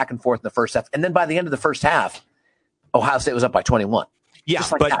 and it was back and forth in the first half. And then by the end of the first half, Ohio State was up by 21. Yeah,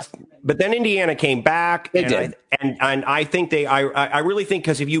 but then Indiana came back, and I think I really think,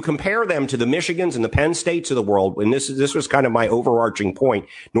 because if you compare them to the Michigans and the Penn States of the world, and this was kind of my overarching point,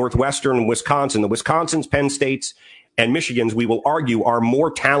 Northwestern and Wisconsin, the Wisconsins, Penn States, and Michigans, we will argue, are more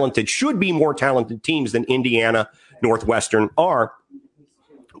talented, should be more talented teams than Indiana, Northwestern are.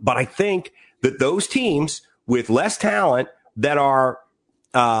 But I think that those teams with less talent that are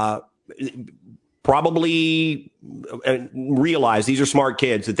probably realize these are smart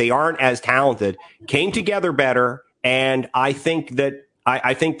kids, that they aren't as talented, came together better. And I think that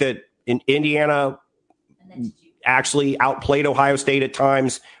Indiana actually outplayed Ohio State at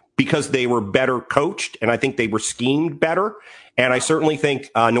times, because they were better coached, and I think they were schemed better. And I certainly think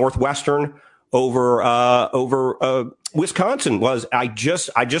Northwestern over Wisconsin was. I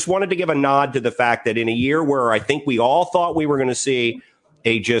just wanted to give a nod to the fact that in a year where I think we all thought we were going to see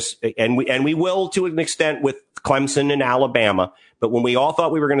and we will to an extent with Clemson and Alabama, but when we all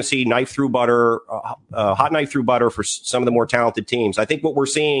thought we were going to see hot knife through butter for some of the more talented teams, I think what we're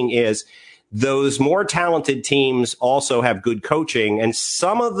seeing is those more talented teams also have good coaching, and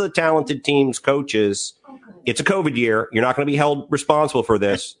some of the talented teams' coaches, it's a COVID year. You're not going to be held responsible for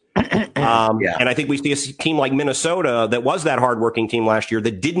this. And I think we see a team like Minnesota that was that hardworking team last year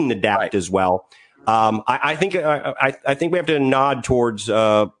that didn't adapt as well. I think we have to nod towards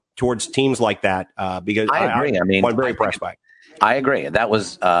towards teams like that because I agree. I'm very impressed by it. I agree. That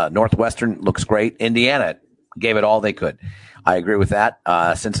was Northwestern looks great. Indiana gave it all they could. I agree with that.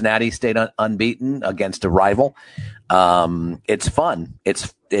 Cincinnati stayed unbeaten against a rival. It's fun.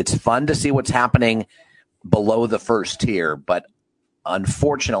 It's fun to see what's happening below the first tier, but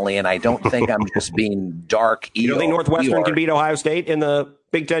unfortunately, and I don't think I'm just being dark. You don't think Northwestern can beat Ohio State in the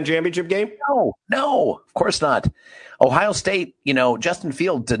Big Ten championship game? No, of course not. Ohio State, Justin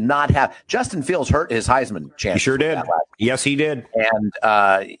Fields hurt his Heisman chance. He sure did. Yes, he did.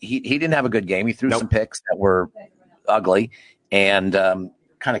 And he didn't have a good game. He threw some picks that were ugly and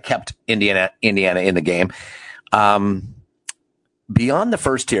kind of kept Indiana in the game. Beyond the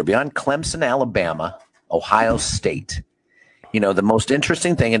first tier, beyond Clemson, Alabama, Ohio State, the most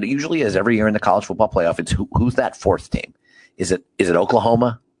interesting thing, and it usually is every year in the college football playoff, it's who's that fourth team? Is it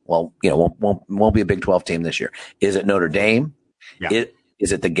Oklahoma? Well, won't be a Big 12 team this year. Is it Notre Dame? Yeah.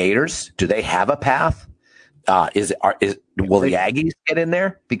 Is it the Gators? Do they have a path? Will the Aggies get in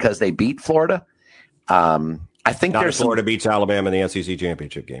there because they beat Florida? I think not if Florida beats Alabama in the SEC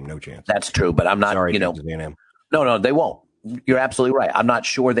championship game. No chance. That's true, but I'm not. Sorry, No, they won't. You're absolutely right. I'm not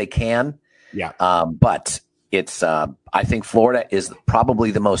sure they can. Yeah. But it's. I think Florida is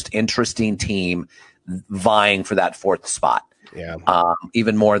probably the most interesting team vying for that fourth spot. Yeah.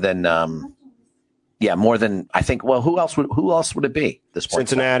 Even more than. More than I think. Well, who else would it be? This point,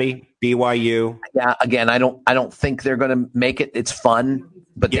 Cincinnati, BYU. Yeah. Again, I don't think they're going to make it. It's fun,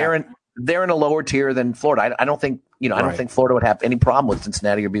 but they're in a lower tier than Florida. I don't think I don't think Florida would have any problem with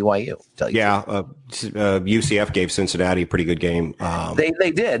Cincinnati or BYU. UCF gave Cincinnati a pretty good game.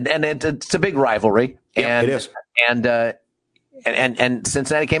 They did, and it's a big rivalry. Yeah, and it is. And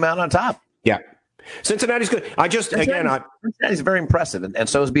Cincinnati came out on top. Yeah, Cincinnati's good. Cincinnati's very impressive, and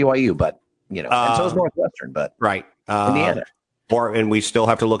so is BYU, but and so is Northwestern, but Indiana. And we still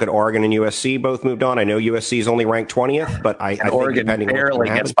have to look at Oregon and USC. Both moved on. I know USC is only ranked 20th, but I think Oregon barely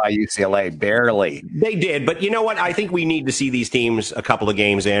gets by UCLA. Barely. They did, but you know what? I think we need to see these teams a couple of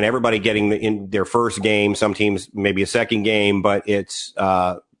games in. Everybody getting in their first game. Some teams maybe a second game, but it's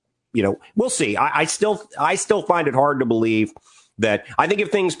we'll see. I still find it hard to believe that. I think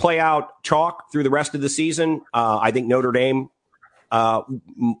if things play out chalk through the rest of the season, I think Notre Dame.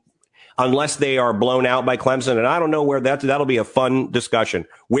 Unless they are blown out by Clemson. And I don't know where that'll be a fun discussion.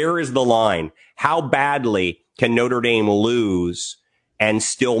 Where is the line? How badly can Notre Dame lose and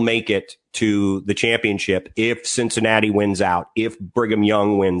still make it to the championship if Cincinnati wins out, if Brigham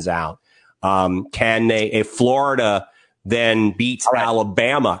Young wins out? If Florida then beats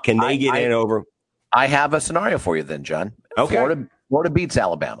Alabama, can they get in over? I have a scenario for you then, John. Okay. Florida beats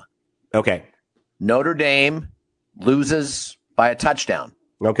Alabama. Okay. Notre Dame loses by a touchdown.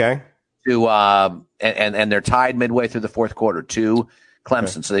 Okay. To and they're tied midway through the fourth quarter to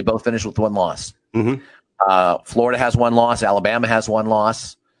Clemson, okay. So they both finish with one loss. Mm-hmm. Florida has one loss, Alabama has one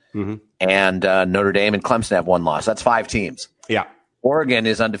loss, and Notre Dame and Clemson have one loss. That's 5 teams. Yeah. Oregon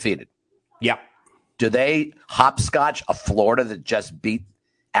is undefeated. Yeah. Do they hopscotch a Florida that just beat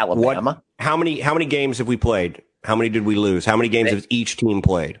Alabama? How many games have we played? How many did we lose? How many games has each team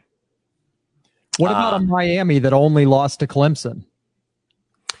played? What about a Miami that only lost to Clemson?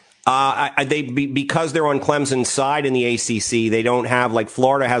 Because they're on Clemson's side in the ACC, they don't have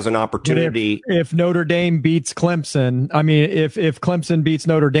Florida has an opportunity. If Notre Dame beats Clemson, if Clemson beats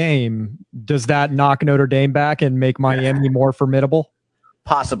Notre Dame, does that knock Notre Dame back and make Miami more formidable?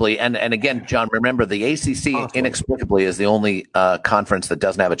 Possibly. And again, John, remember the ACC inexplicably is the only conference that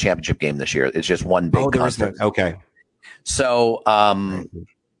doesn't have a championship game this year. It's just one big conference. Okay. So,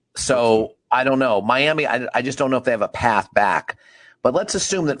 I don't know. Miami, I just don't know if they have a path back. But let's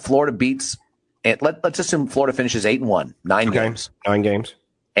assume that Florida beats. Let's assume Florida finishes 8-1, 9 games. 9 games.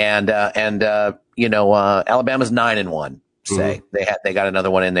 And Alabama's 9-1. Say they got another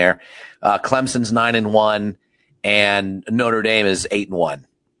one in there. Clemson's 9-1, and Notre Dame is 8-1.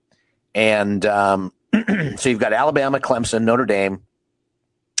 And so you've got Alabama, Clemson, Notre Dame,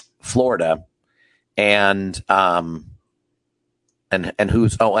 Florida, and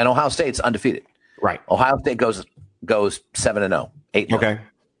who's and Ohio State's undefeated. Right. Ohio State goes 7-0. 8-0.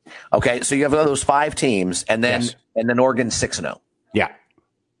 Okay. So you have those 5 teams, and then Oregon's 6-0. Yeah.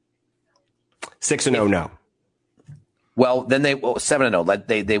 6-0. No. Well, then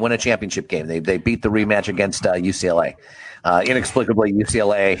 7-0. They win a championship game. They beat the rematch against UCLA. Inexplicably,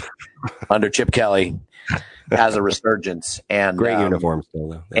 UCLA under Chip Kelly has a resurgence and great uniform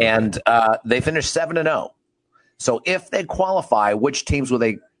still though. And they finished 7-0. So if they qualify, which teams would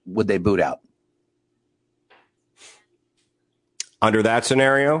they boot out? Under that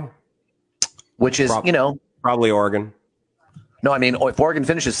scenario, which is, probably Oregon. No, I mean, if Oregon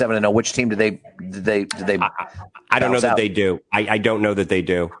finishes 7-0, which team do they? I don't know that out? they do. I don't know that they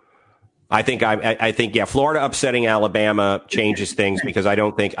do. I think Florida upsetting Alabama changes things because I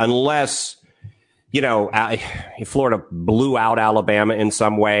don't think unless if Florida blew out Alabama in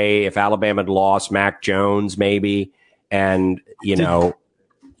some way, if Alabama had lost Mac Jones maybe, and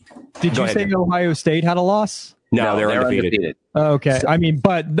Did you say Ohio State had a loss? No, they're undefeated. Okay. So,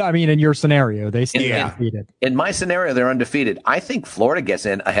 in your scenario, they still undefeated. In my scenario, they're undefeated. I think Florida gets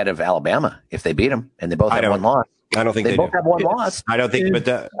in ahead of Alabama if they beat them, and they both have one loss. I don't think they both have one loss. I don't think,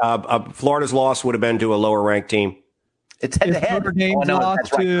 but Florida's loss would have been to a lower ranked team. It's head to head. Notre Dame's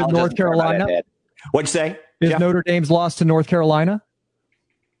lost to North Carolina. What'd you say? Is Notre Dame's lost to North Carolina?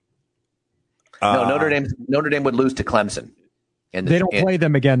 No, Notre Dame would lose to Clemson. They don't play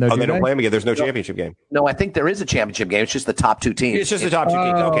them again, though. They don't play them again. There's no championship game. No, I think there is a championship game. It's just the top two teams. It's just the top two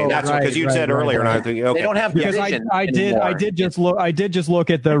teams. Okay, that's because you said earlier. And I think they don't have division. I did just look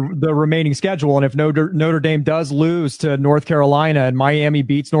at the remaining schedule, and if Notre Dame does lose to North Carolina and Miami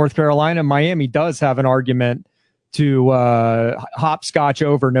beats North Carolina, Miami does have an argument to hopscotch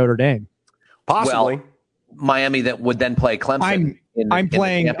over Notre Dame. Possibly. Well, Miami that would then play Clemson. I'm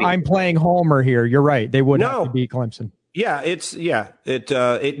playing Homer here. You're right. They would have to beat Clemson. Yeah,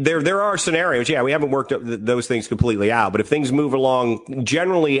 there are scenarios. Yeah, we haven't worked those things completely out, but if things move along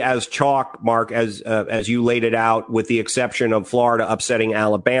generally as chalk, Mark, as you laid it out, with the exception of Florida upsetting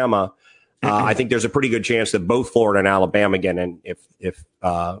Alabama, I think there's a pretty good chance that both Florida and Alabama get in. If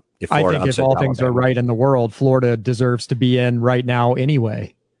Florida I think if all things are right in the world, Florida deserves to be in right now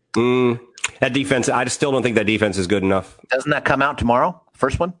anyway. That defense, I still don't think that defense is good enough. Doesn't that come out tomorrow?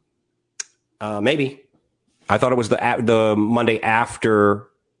 First one? Maybe. I thought it was the Monday after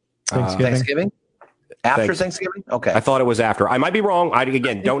Thanksgiving. After Thanksgiving? Okay. I thought it was after. I might be wrong. I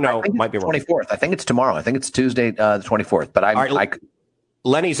don't know. Might be wrong. 24th. I think it's tomorrow. I think it's Tuesday, the 24th. But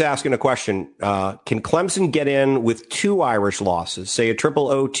Lenny's asking a question. Can Clemson get in with 2 Irish losses, say a triple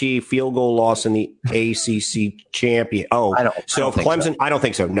OT field goal loss in the ACC champion? I don't think Clemson, so. I don't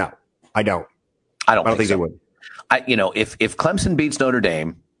think so. No, I don't. I don't think they would. If Clemson beats Notre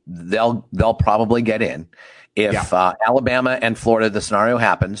Dame, they'll probably get in. If Alabama and Florida, the scenario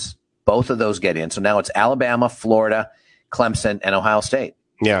happens, both of those get in. So now it's Alabama, Florida, Clemson, and Ohio State.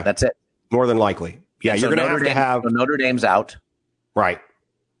 Yeah. That's it. More than likely. Yeah, you're going to have... So Notre Dame's out. Right.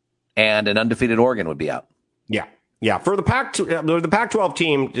 And an undefeated Oregon would be out. Yeah. Yeah. For the Pac-12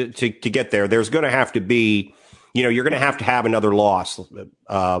 team to get there, there's going to have to be, you're going to have another loss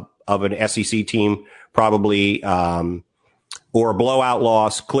of an SEC team, probably, or a blowout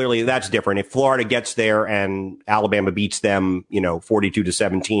loss. Clearly, that's different. If Florida gets there and Alabama beats them,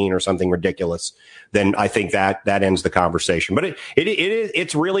 42-17 or something ridiculous, then I think that ends the conversation. But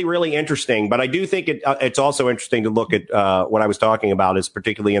it's really, really interesting. But I do think it's also interesting to look at what I was talking about, is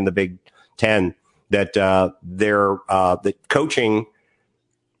particularly in the Big Ten, that that coaching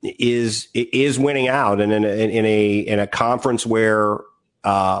is winning out, and in a conference where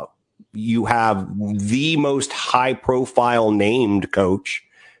you have the most high profile named coach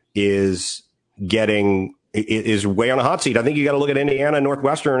is way on a hot seat. I think you got to look at Indiana and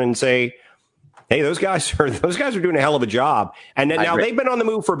Northwestern and say, hey, those guys are doing a hell of a job. And now they've been on the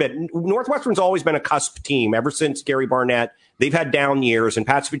move for a bit. Northwestern's always been a cusp team ever since Gary Barnett. They've had down years, and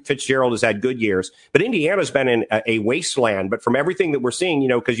Pat Fitzgerald has had good years. But Indiana's been in a wasteland. But from everything that we're seeing,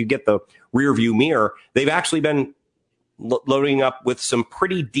 because you get the rear view mirror, they've actually been loading up with some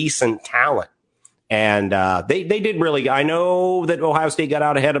pretty decent talent. And they did really. I know that Ohio State got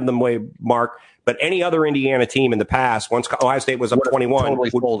out ahead of them, Mark, but any other Indiana team in the past, once Ohio State was up 21,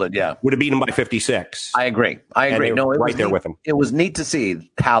 would have beaten them by 56. I agree. No, right there with them. It was neat to see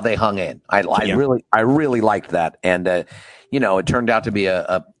how they hung in. I really liked that. And it turned out to be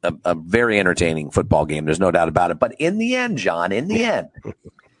a very entertaining football game. There's no doubt about it. But in the end, John,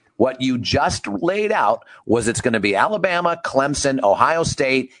 what you just laid out was it's going to be Alabama, Clemson, Ohio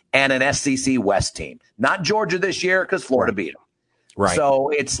State, and an SEC West team. Not Georgia this year because Florida beat them. Right. So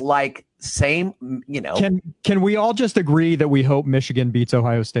it's like same, Can we all just agree that we hope Michigan beats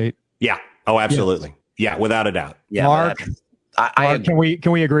Ohio State? Yeah. Oh, absolutely. Yeah, without a doubt. Yeah, Mark, can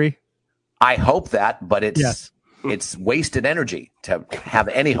we agree? I hope that, but it's wasted energy to have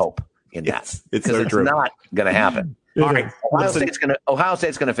any hope in that. It's not going to happen. All right. Ohio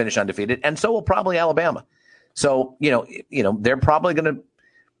State's going to finish undefeated, and so will probably Alabama. So, they're probably going to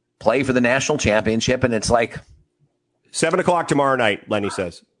play for the national championship, and it's like 7:00 tomorrow night, Lenny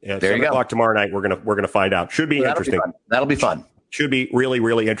says. Yeah, there you go. 7:00 tomorrow night, we're gonna find out. Should be interesting. That'll be fun. Should be really,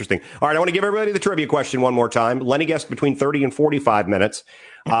 really interesting. All right, I want to give everybody the trivia question one more time. Lenny guessed between 30 and 45 minutes.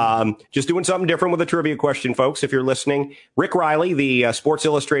 Just doing something different with a trivia question, folks, if you're listening. Rick Riley, the Sports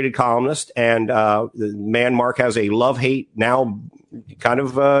Illustrated columnist, and the man Mark has a love-hate now kind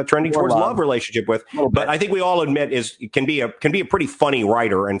of trending towards love relationship with. But I think we all admit can be a pretty funny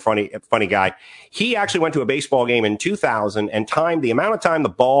writer and funny guy. He actually went to a baseball game in 2000 and timed the amount of time the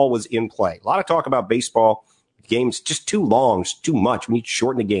ball was in play. A lot of talk about baseball games just too long, it's too much. We need to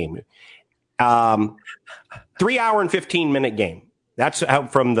shorten the game. 3 hour and 15-minute game. That's how,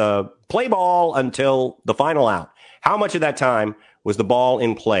 from the play ball until the final out. How much of that time was the ball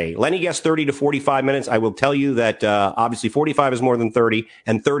in play? Lenny guessed 30 to 45 minutes. I will tell you that obviously 45 is more than 30,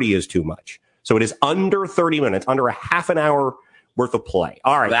 and 30 is too much. So it is under 30 minutes, under a half an hour worth of play.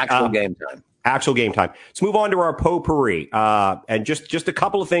 All right. Actual game time. Actual game time. Let's move on to our potpourri. And just a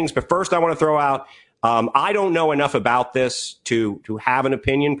couple of things. But first, I want to throw out, I don't know enough about this to have an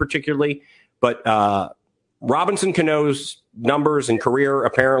opinion particularly, but Robinson Cano's numbers and career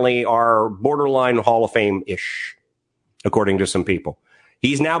apparently are borderline Hall of Fame-ish, according to some people.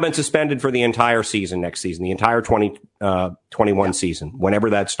 He's now been suspended for the entire season next season, the entire 2021 season, whenever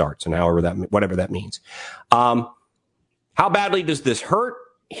that starts and whatever that means. How badly does this hurt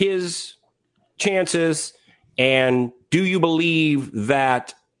his chances? And do you believe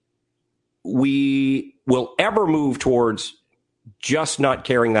that we will ever move towards just not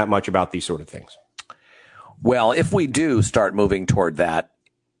caring that much about these sort of things? Well, if we do start moving toward that,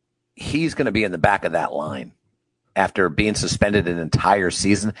 he's going to be in the back of that line after being suspended an entire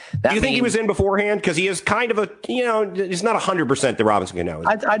season. Do you think he was in beforehand? Because he is kind of he's not 100% the Robinson Cano.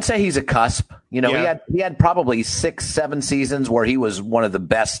 I'd say he's a cusp. He had probably 6-7 seasons where he was one of the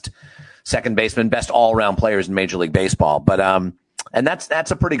best second basemen, best all-around players in Major League Baseball. But and that's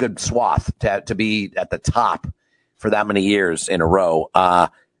a pretty good swath to be at the top for that many years in a row.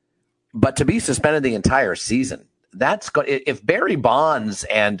 But to be suspended the entire season, that's good. If Barry Bonds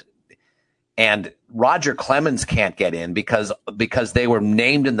and Roger Clemens can't get in because they were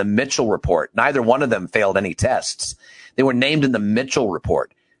named in the Mitchell report, neither one of them failed any tests. They were named in the Mitchell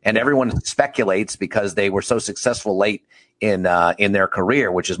report, and everyone speculates because they were so successful late in their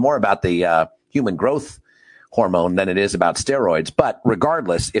career, which is more about the human growth hormone than it is about steroids. But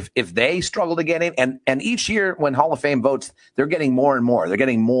regardless, if they struggle to get in, and each year when Hall of Fame votes, they're getting more and more. They're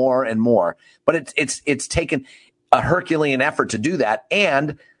getting more and more. But it's taken a Herculean effort to do that.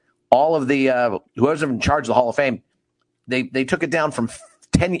 And all of the whoever's in charge of the Hall of Fame, they took it down from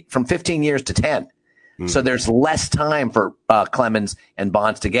 15 years to 10. So there's less time for Clemens and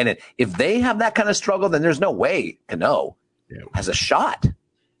Bonds to get in. If they have that kind of struggle, then there's no way Cano has a shot.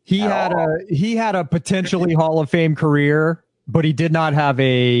 He had a potentially Hall of Fame career, but he did not have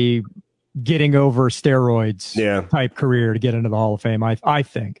a getting over steroids type career to get into the Hall of Fame. I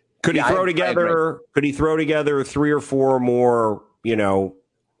think. Could he throw together 3 or 4 more,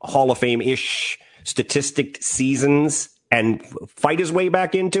 Hall of Fame-ish statistic seasons and fight his way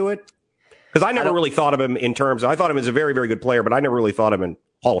back into it? Because I never really thought of him in terms. I thought of him as a very, very good player, but I never really thought of him in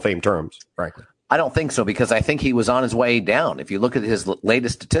Hall of Fame terms, frankly. I don't think so, because I think he was on his way down. If you look at his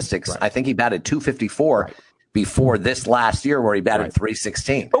latest statistics, I think he batted .254 before this last year, where he batted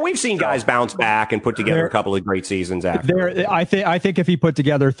 .316. But we've seen guys bounce back and put together a couple of great seasons after. I think if he put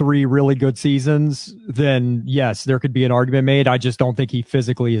together 3 really good seasons, then yes, there could be an argument made. I just don't think he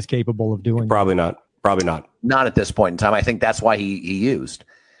physically is capable of doing Probably not. Not at this point in time. I think that's why he used,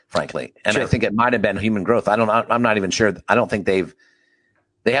 frankly. And I think it might have been human growth. I'm not even sure. I don't think they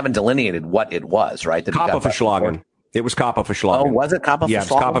haven't delineated what it was, right? Kappa-Verschlagen. It was Kappa-Verschlagen. Oh, was it Kappa-Verschlagen? Yeah, it's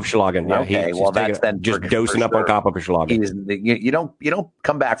Kappa-Verschlagen. Yeah, okay, well, that's then just dosing up on Kappa-Verschlagen. You don't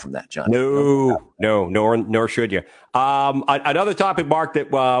come back from that, John. No, nor should you. Another topic, Mark,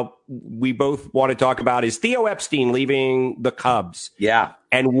 that we both want to talk about is Theo Epstein leaving the Cubs. Yeah,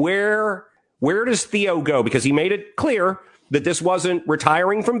 and where does Theo go? Because he made it clear that this wasn't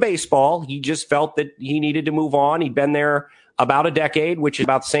retiring from baseball. He just felt that he needed to move on. He'd been there about a decade, which is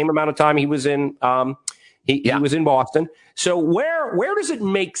about the same amount of time he was in. He was in Boston. So where does it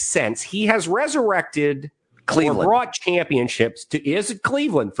make sense? He has resurrected Cleveland, or brought championships to. Is it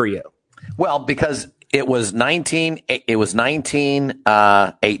Cleveland for you? Well, because it was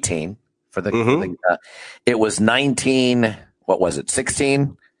 1918 for the. It was 19. What was it?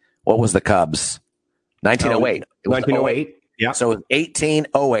 16. What was the Cubs? 1908. 1908. Yeah. So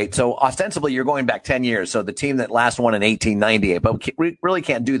 1808. So ostensibly you're going back 10 years. So the team that last won in 1898, but we really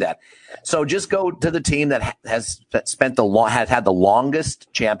can't do that. So just go to the team that has had the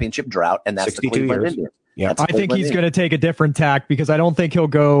longest championship drought, and that's the Cleveland Indians. Yeah, I think he's going to take a different tack because I don't think he'll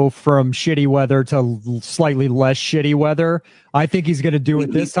go from shitty weather to slightly less shitty weather. I think he's going to do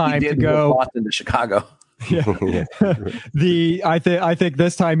it this time to go Boston to Chicago. Yeah. I think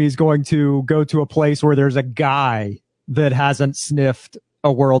this time he's going to go to a place where there's a guy that hasn't sniffed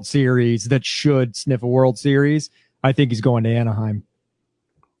a World Series that should sniff a World Series. I think he's going to Anaheim.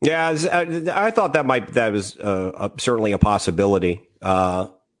 Yeah, I thought that was certainly a possibility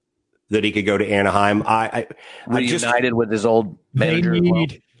that he could go to Anaheim. I reunited with his old manager.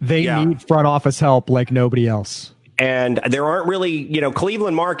 They need front office help like nobody else. And there aren't really,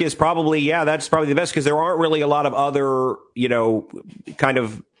 Cleveland, Mark, is probably, that's probably the best because there aren't really a lot of other, kind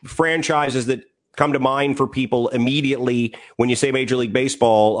of franchises that come to mind for people immediately when you say Major League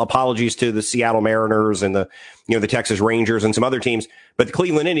Baseball. Apologies to the Seattle Mariners and the Texas Rangers and some other teams, but the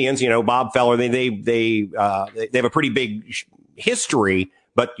Cleveland Indians, Bob Feller, they have a pretty big history.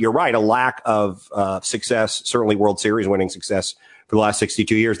 But you're right, a lack of success, certainly World Series winning success for the last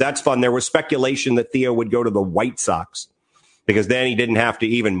 62 years. That's fun. There was speculation that Theo would go to the White Sox because then he didn't have to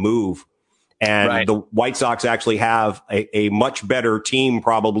even move. And the White Sox actually have a much better team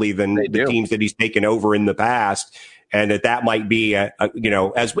probably than the teams that he's taken over in the past. And that might be,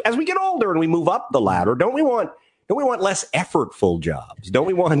 as we get older and we move up the ladder, don't we want less effortful jobs? Don't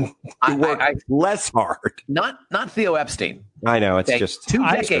we want to work less hard? Not Theo Epstein. I know, it's just 2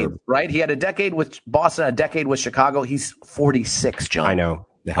 decades, right? He had a decade with Boston, a decade with Chicago. He's 46, John. I know.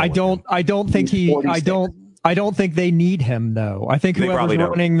 I don't think they need him though. I think whoever's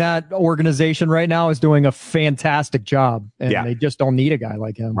running that organization right now is doing a fantastic job, and they just don't need a guy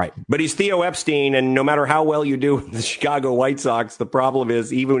like him. Right. But he's Theo Epstein, and no matter how well you do with the Chicago White Sox, the problem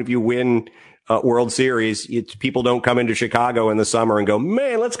is even if you win World Series, people don't come into Chicago in the summer and go,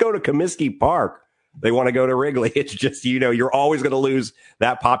 man, let's go to Comiskey Park. They want to go to Wrigley. It's just, you're always going to lose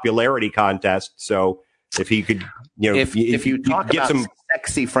that popularity contest. So if he could, if you talk about some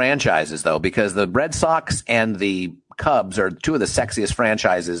sexy franchises, though, because the Red Sox and the Cubs are two of the sexiest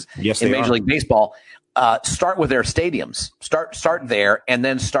franchises in Major League Baseball. Start with their stadiums. Start there, and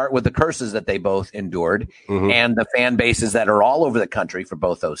then start with the curses that they both endured and the fan bases that are all over the country for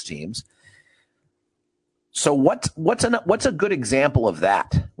both those teams. So what's a good example of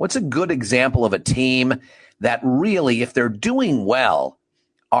that? What's a good example of a team that really, if they're doing well,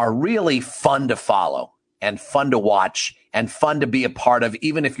 are really fun to follow and fun to watch and fun to be a part of,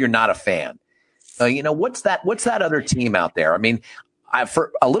 even if you're not a fan? What's that other team out there? I mean,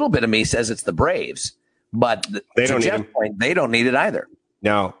 for a little bit of me says it's the Braves, but they don't need point, they don't need it either.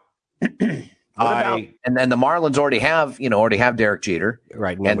 No. And then the Marlins already have Derek Jeter,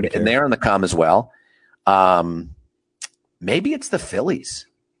 right? And they're in the come as well. Maybe it's the Phillies,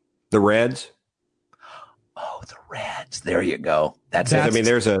 the Reds. Oh, the Reds. There you go. That's I mean,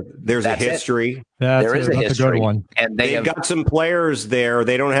 there's a history. There is a history. A good one. And they've got some players there.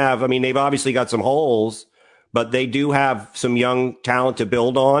 They don't have, they've obviously got some holes, but they do have some young talent to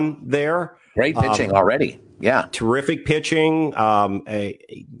build on there. Great pitching already. Yeah. Terrific pitching. That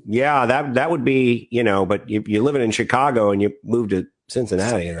would be, but you're living in Chicago and you moved to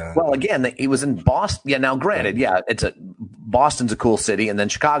Cincinnati. Well, again, he was in Boston. Yeah. Now, granted, Boston's a cool city, and then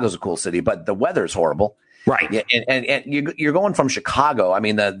Chicago's a cool city, but the weather's horrible. Right. Yeah, and you're going from Chicago. I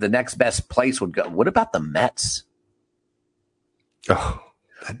mean, the next best place would go. What about the Mets? Oh,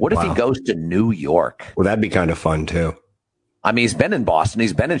 what if he goes to New York? Well, that'd be kind of fun too. I mean, he's been in Boston.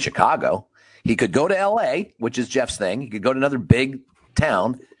 He's been in Chicago. He could go to L.A., which is Jeff's thing. He could go to another big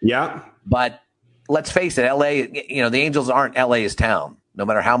town. Yeah. But let's face it, L.A., the Angels aren't L.A.'s town, no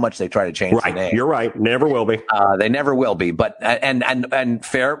matter how much they try to change the name. You're right. Never will be. They never will be. But and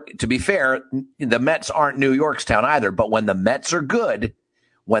fair to be fair, the Mets aren't New York's town either. But when the Mets are good,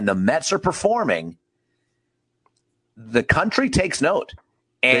 when the Mets are performing, the country takes note.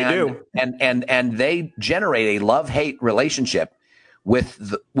 And, they do. And they generate a love-hate relationship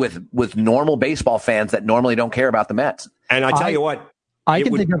with normal baseball fans that normally don't care about the Mets. And I tell you what, I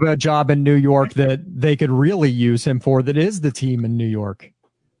can think of a job in New York that they could really use him for. That is the team in New York,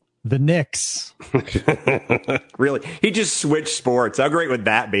 the Knicks. Really? He just switched sports. How great would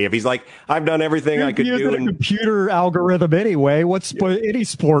that be if he's like, I've done everything I could do. A computer algorithm anyway. Any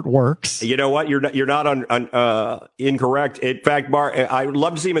sport works. You know what? You're not incorrect. In fact, Mark, I would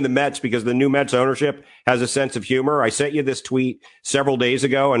love to see him in the Mets because the new Mets ownership has a sense of humor. I sent you this tweet several days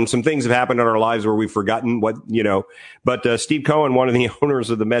ago, and some things have happened in our lives where we've forgotten what. But Steve Cohen, one of the owners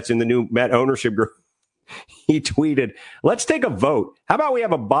of the Mets in the new Met ownership group, he tweeted, let's take a vote. How about we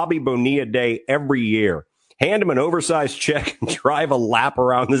have a Bobby Bonilla Day every year? hand him an oversized check and drive a lap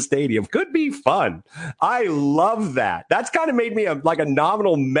around the stadium. Could be fun. I love that. That's kind of made me like a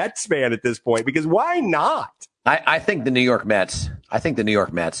nominal Mets fan at this point, because why not? I think the New York Mets.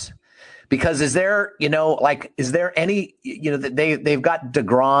 Because is there any, they've got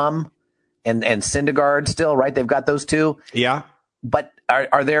DeGrom and Syndergaard still, right? They've got those two. Yeah. But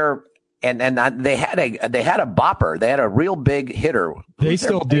are there, and they had a bopper. They had a real big hitter. They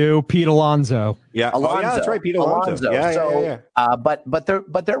still do. Pete Alonso. Yeah. Alonso. Oh, yeah, that's right. Pete Alonso. Yeah. But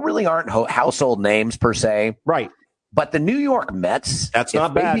there really aren't household names per se. Right. But the New York Mets. That's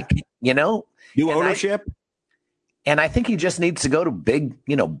not bad. New ownership. And I think he just needs to go to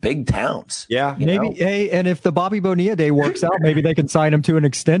big towns. Yeah. Maybe. Hey, and if the Bobby Bonilla day works out, maybe they can sign him to an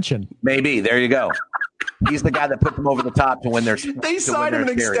extension. Maybe. There you go. He's the guy that put them over the top to win their. They signed him an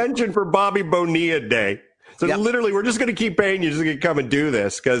extension for Bobby Bonilla Day. So literally, we're just going to keep paying you just to come and do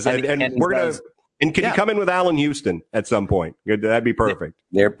this, because and we're going to. And can you come in with Allen Houston at some point? That'd be perfect.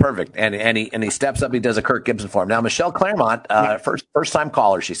 They're perfect. And he steps up. He does a Kirk Gibson for him. Now, Michelle Claremont, first time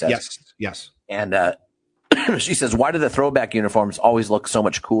caller, she says. Yes. And she says, why do the throwback uniforms always look so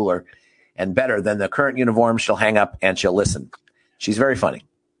much cooler and better than the current uniforms? She'll hang up and she'll listen. She's very funny.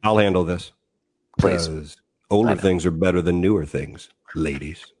 I'll handle this. Please. Older things are better than newer things,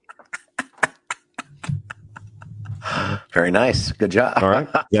 ladies. Very nice. Good job. All right.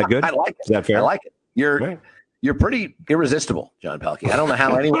 Is that good? I like it. Is that fair? I like it. You're pretty irresistible, John Pelkey. I don't know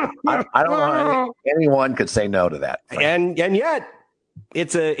how anyone anyone could say no to that. And yet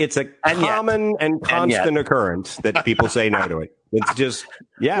it's a common and constant occurrence that people say no to it. It's just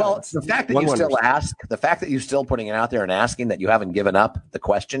Well, the fact that you still ask, the fact that you're still putting it out there and asking, that you haven't given up the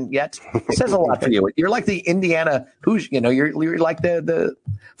question yet, says a lot for you. You're like the Indiana, you're like the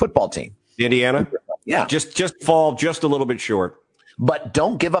football team. Indiana? Yeah. Just fall just a little bit short. But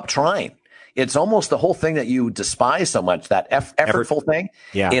don't give up trying. It's almost the whole thing that you despise so much, that effortful thing.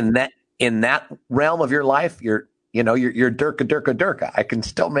 Yeah. In that realm of your life, you're Durka. I can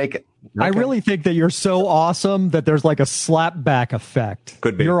still make it. Okay. I really think that you're so awesome that there's like a slapback effect.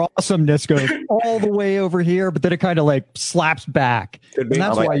 Could be. Your awesomeness goes all the way over here, but then it kind of like slaps back. Could be. And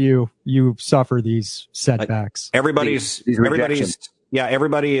that's why you suffer these setbacks. Everybody is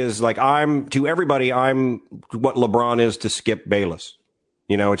like, I'm what LeBron is to Skip Bayless.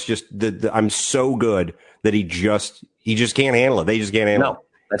 It's just I'm so good that he just can't handle it. They just can't handle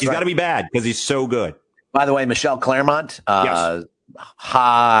it. He's got to be bad because he's so good. By the way, Michelle Claremont,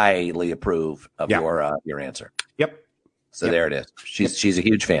 highly approve of your answer. Yep. So there it is. She's a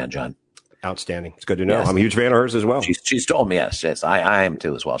huge fan, John. Outstanding. It's good to know. Yes. I'm a huge fan of hers as well. She's told me, yes, I am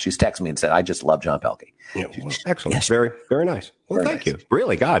too as well. She's texted me and said, I just love John Pelkey. Yeah, well, excellent. Yes. Very, very nice. Well, thank you.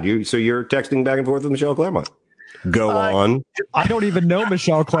 Really, God, so you're texting back and forth with Michelle Claremont. Go on. I don't even know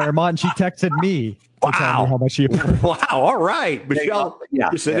Michelle Claremont. She texted me to tell me how much she. Wow. All right. Michelle,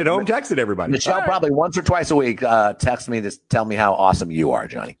 you're sitting at home texting everybody. Michelle probably once or twice a week texts me to tell me how awesome you are,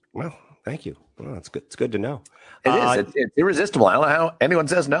 Johnny. Well, thank you. Well, it's good. It's good to know. It is. It's irresistible. I don't know how anyone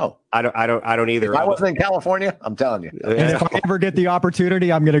says no. I don't either. If I wasn't in California, I'm telling you. And if I ever get the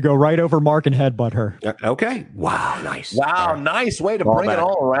opportunity, I'm going to go right over Mark and headbutt her. Okay. Wow. Nice. Wow. Nice way to bring it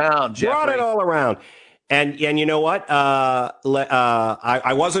all around, Jeffrey. Brought it all around. And you know what?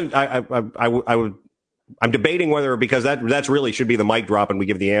 I'm debating whether, because that's really should be the mic drop and we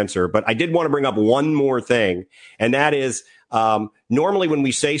give the answer. But I did want to bring up one more thing, and that is normally when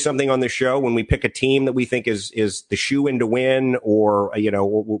we say something on the show, when we pick a team that we think is the shoe-in to win, or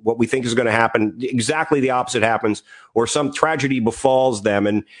what we think is going to happen, exactly the opposite happens, or some tragedy befalls them.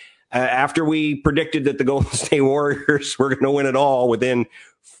 And after we predicted that the Golden State Warriors were going to win it all within,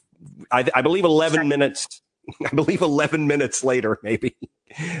 I believe 11 minutes. I believe 11 minutes later, maybe,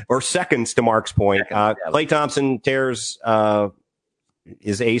 or seconds to Mark's point. Klay Thompson tears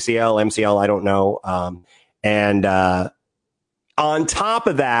his ACL, MCL, I don't know. And on top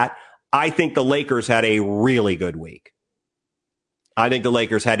of that, I think the Lakers had a really good week. Talk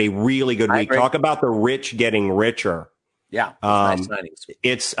about the rich getting richer. Yeah. Nice signings.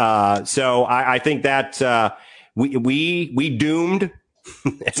 It's so I think that we doomed.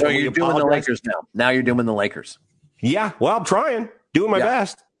 So you're doing the Lakers now. Now you're doing the Lakers. Yeah. Well, I'm trying. Doing my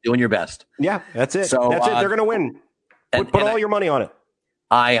best. Doing your best. Yeah. That's it. So, that's it. They're going to win. Put all your money on it.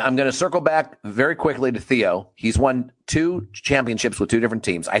 I'm going to circle back very quickly to Theo. He's won 2 championships with 2 different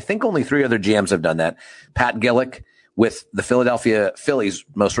teams. I think only 3 other GMs have done that. Pat Gillick with the Philadelphia Phillies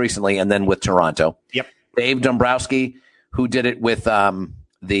most recently, and then with Toronto. Yep. Dave Dombrowski, who did it with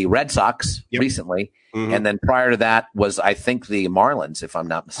the Red Sox recently. Mm-hmm. And then prior to that was, I think, the Marlins, if I'm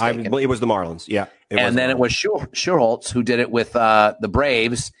not mistaken. It was the Marlins, yeah. It was Schulholtz who did it with the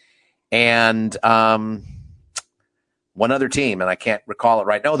Braves. And one other team, and I can't recall it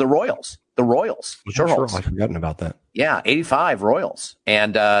right now. The Royals. Sure, I've forgotten about that. Yeah, 85 Royals.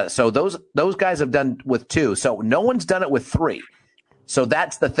 And so those guys have done with 2. So no one's done it with 3. So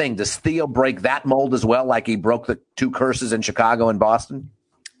that's the thing. Does Theo break that mold as well, like he broke the 2 curses in Chicago and Boston?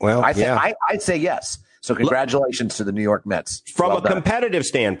 Well, I'd say yes. So congratulations to the New York Mets. From a competitive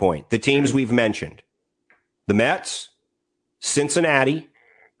standpoint, the teams we've mentioned, the Mets, Cincinnati,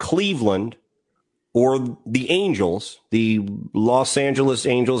 Cleveland, or the Angels, the Los Angeles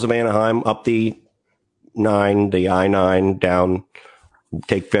Angels of Anaheim, up the I-9 down,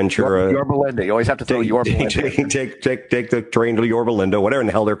 take Ventura. Yorba Linda. You always have to throw Yorba Linda. Take the train to Yorba Linda, whatever in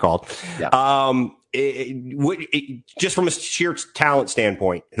the hell they're called. Yeah. Just from a sheer talent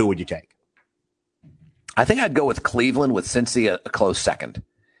standpoint, who would you take? I think I'd go with Cleveland, with Cincy a close second.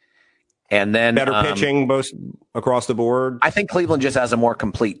 And then better pitching both across the board. I think Cleveland just has a more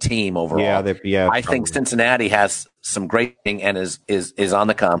complete team overall. I think Cincinnati has some great thing and is on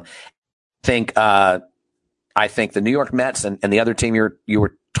the come. I think the New York Mets and the other team you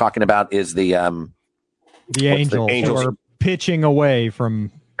were talking about is the Angels. Who are pitching away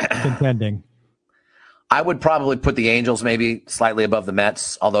from contending. I would probably put the Angels maybe slightly above the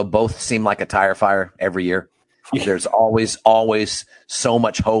Mets, although both seem like a tire fire every year. There's always so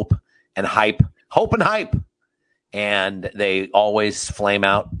much hope and hype, and they always flame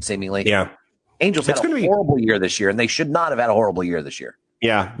out seemingly. Yeah. Angels had a horrible year this year, and they should not have had a horrible year this year.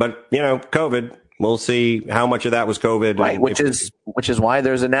 Yeah, but COVID. We'll see how much of that was COVID, right? Which is why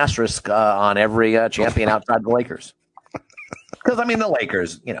there's an asterisk on every champion outside the Lakers. Because the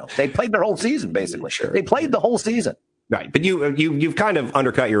Lakers, they played their whole season basically. Sure. They played the whole season, right? But you've kind of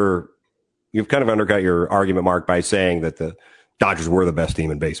undercut your argument, Mark, by saying that the Dodgers were the best team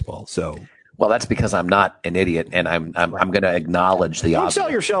in baseball. So, well, that's because I'm not an idiot, and I'm going to acknowledge the obvious. Don't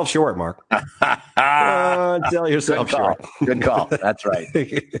sell yourself short, Mark. Sell yourself short. Good call. That's right.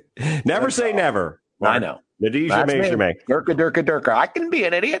 Never say never. Mark. I know. Durka. I can be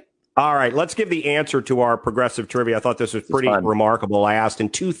an idiot. All right, let's give the answer to our progressive trivia. I thought this was pretty remarkable. I asked in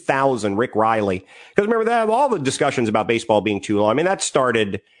 2000, Rick Riley, because remember that all the discussions about baseball being too long. That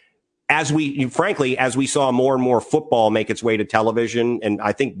started as we saw more and more football make its way to television, and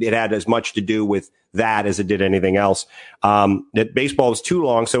I think it had as much to do with that as it did anything else. That baseball was too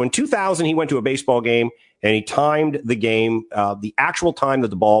long. So in 2000, he went to a baseball game and he timed the game, the actual time that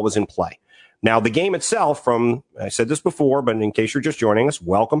the ball was in play. Now, the game itself, I said this before, but in case you're just joining us,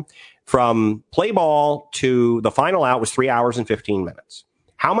 welcome. From play ball to the final out was 3 hours and 15 minutes.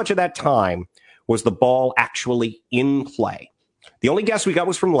 How much of that time was the ball actually in play? The only guess we got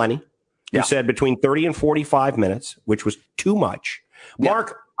was from Lenny, who said between 30 and 45 minutes, which was too much. Yeah.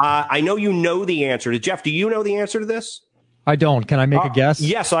 Mark, I know you know the answer. Jeff, do you know the answer to this? I don't. Can I make a guess?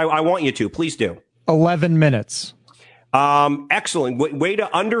 Yes, I want you to. Please do. 11 minutes. Excellent. Way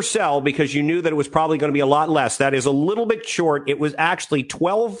to undersell, because you knew that it was probably going to be a lot less. That is a little bit short. It was actually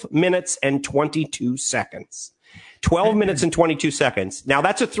 12 minutes and 22 seconds. 12 minutes and 22 seconds. Now,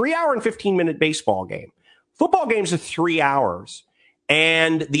 that's a 3 hour and 15 minute baseball game. Football games are 3 hours.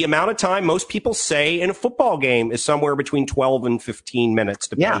 And the amount of time most people say in a football game is somewhere between 12 and 15 minutes,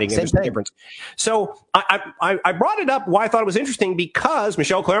 depending on the difference. So I brought it up why I thought it was interesting, because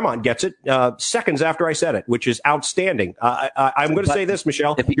Michelle Claremont gets it seconds after I said it, which is outstanding. I'm going to say this,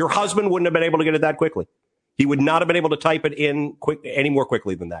 Michelle, your husband wouldn't have been able to get it that quickly. He would not have been able to type it in any more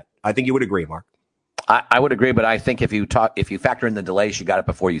quickly than that. I think you would agree, Mark. I would agree, but I think if you factor in the delay, she got it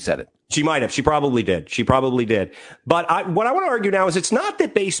before you said it. She might have. She probably did. But what I want to argue now is it's not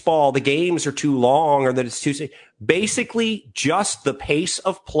that baseball, the games are too long or that it's too, basically just the pace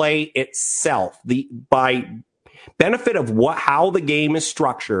of play itself, by benefit of how the game is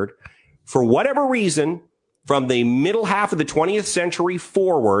structured, for whatever reason, from the middle half of the 20th century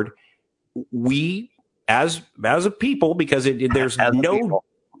forward, we as a people, because there's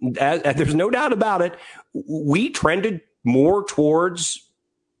no doubt about it, we trended more towards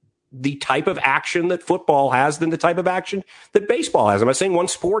the type of action that football has than the type of action that baseball has. I'm not saying one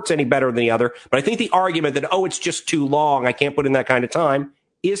sport's any better than the other, but I think the argument that, it's just too long, I can't put in that kind of time,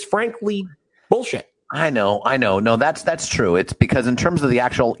 is frankly bullshit. I know. No, that's true. It's because in terms of the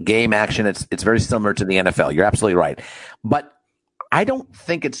actual game action, it's very similar to the NFL. You're absolutely right. But I don't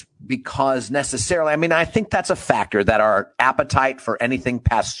think it's because necessarily, I think that's a factor, that our appetite for anything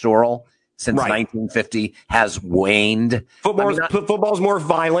pastoral since 1950 has waned. Football's more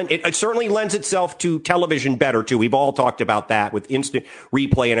violent. It certainly lends itself to television better, too. We've all talked about that with instant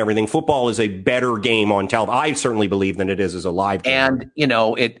replay and everything. Football is a better game on television, I certainly believe, than it is as a live game. And,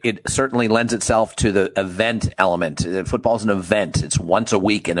 it certainly lends itself to the event element. Football's an event. It's once a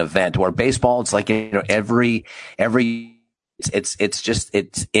week an event. Where baseball, it's like, every it's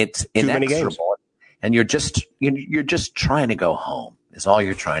inexorable. And you're just trying to go home. Is all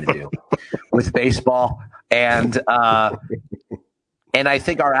you're trying to do with baseball. And I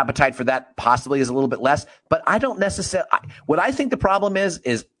think our appetite for that possibly is a little bit less, but I don't necessarily, what I think the problem is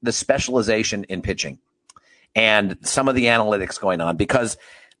the specialization in pitching and some of the analytics going on, because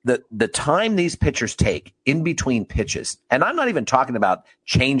the time these pitchers take in between pitches, and I'm not even talking about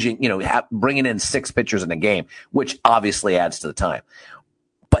changing, bringing in 6 pitchers in a game, which obviously adds to the time.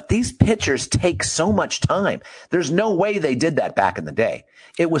 But these pitchers take so much time. There's no way they did that back in the day.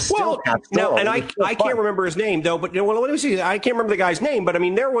 It was still now, and I can't remember his name though. But let me see. I can't remember the guy's name. But I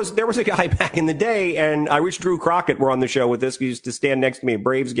mean, there was a guy back in the day, and I wish Drew Crockett were on the show with this. He used to stand next to me at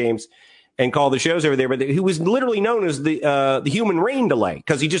Braves games and call the shows over there. But he was literally known as the human rain delay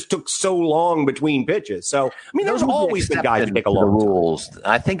because he just took so long between pitches. So I mean, there's always been guys who take a long time. Rules.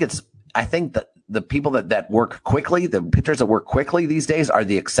 I think that the people that work quickly, the pitchers that work quickly these days are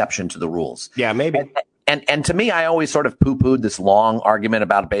the exception to the rules. Yeah, maybe. And to me, I always sort of poo-pooed this long argument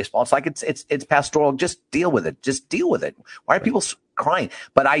about baseball. It's like it's pastoral. Just deal with it. Just deal with it. Why are people crying?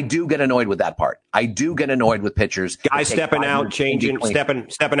 But I do get annoyed with that part. I do get annoyed with pitchers. Guys stepping out, changing,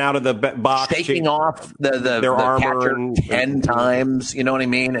 stepping out of the box, shaking off their armor 10 times. You know what I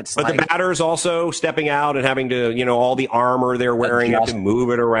mean? But the batters also stepping out and having to, all the armor they're wearing, have to move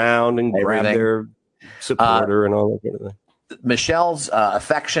it around and grab their supporter and all that kind of thing. Michelle's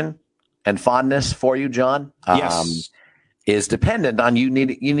affection and fondness for you, John, is dependent on you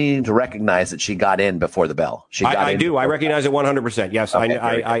needing to recognize that she got in before the bell. I do. I recognize it 100%. Yes, okay,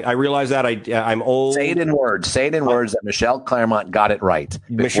 I realize that. I'm old. Say it in words. That Michelle Claremont got it right.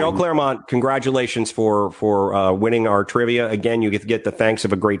 Michelle Claremont, congratulations for winning our trivia. Again, you get the thanks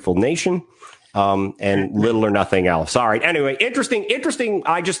of a grateful nation. And little or nothing else. All right. Anyway, interesting.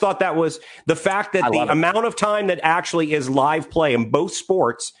 I just thought that was the fact that the amount of time that actually is live play in both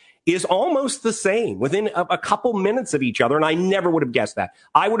sports is almost the same within a couple minutes of each other. And I never would have guessed that.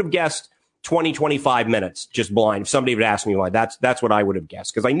 I would have guessed 20, 25 minutes just blind. If somebody would ask me why, that's what I would have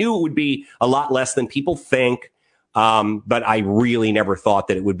guessed. Because I knew it would be a lot less than people think. But I really never thought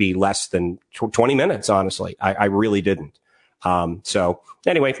that it would be less than 20 minutes, honestly. I really didn't. So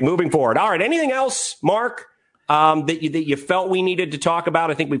anyway, moving forward. All right. Anything else, Mark, that you felt we needed to talk about?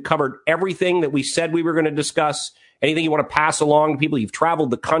 I think we've covered everything that we said we were going to discuss. Anything you want to pass along to people? You've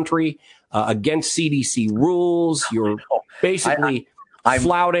traveled the country against CDC rules. You're basically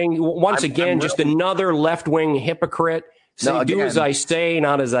flouting once again, just another left-wing hypocrite. Do as I say,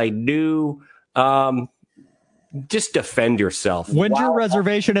 not as I do. Just defend yourself. When's your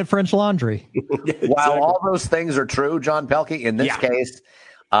reservation at French Laundry? Exactly. While all those things are true, John Pelkey, in this case,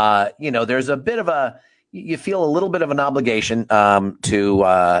 there's a bit of you feel a little bit of an obligation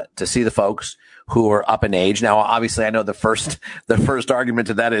to see the folks who are up in age. Now, obviously, I know the first argument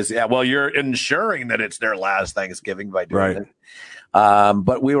to that is, you're ensuring that it's their last Thanksgiving by doing it.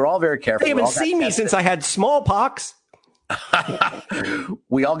 But we were all very careful. They haven't seen me since I had smallpox.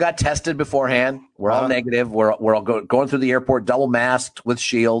 We all got tested beforehand. We're all negative. We're all going through the airport double masked with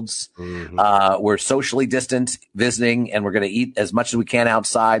shields. Mm-hmm. We're socially distant visiting, and we're going to eat as much as we can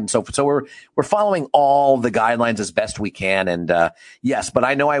outside. And so we're following all the guidelines as best we can. And yes, but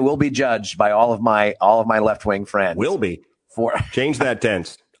I know I will be judged by all of my left wing friends. Will be change that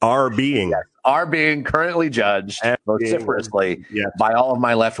tense. Are being currently judged vociferously by all of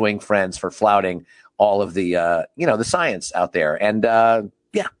my left wing friends for flouting all of the, the science out there. And,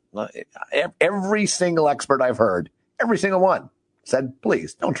 every single expert I've heard, every single one said,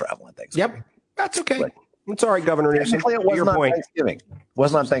 please don't travel on Thanksgiving. Yep. That's okay. It's all right, Governor Newsom. It wasn't on Thanksgiving. It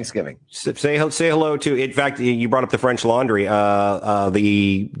wasn't on Thanksgiving. Say hello to, in fact, you brought up the French Laundry.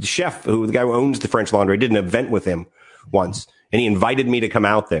 The chef, the guy who owns the French Laundry, did an event with him once, and he invited me to come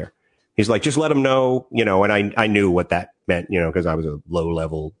out there. He's like, just let him know, and I knew what that meant, because I was a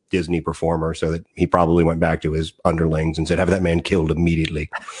low-level Disney performer, so that he probably went back to his underlings and said, have that man killed immediately.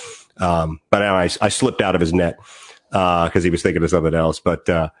 But now I slipped out of his net because he was thinking of something else. But,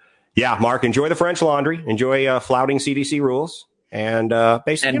 Mark, enjoy the French Laundry. Enjoy flouting CDC rues. And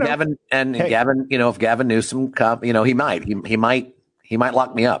basically, Gavin, Gavin, if Gavin Newsom, he might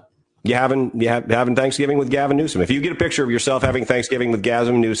lock me up. You having Thanksgiving with Gavin Newsom. If you get a picture of yourself having Thanksgiving with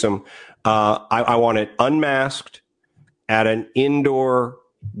Gavin Newsom, I want it unmasked at an indoor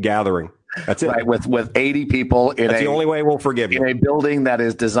gathering That's it. Right, with 80 people That's the only way we'll forgive you. In a building that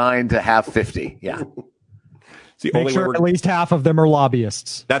is designed to have 50. Yeah. Make sure at least half of them are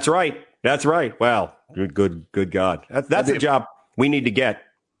lobbyists. That's right. That's right. Well, good God. That's the job we need to get.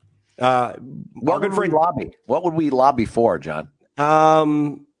 What would we lobby? What would we lobby for, John?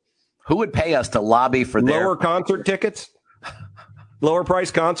 Who would pay us to lobby for lower concert tickets? Lower price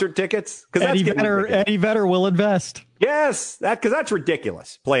concert tickets? Eddie Vedder will invest. Yes, because that's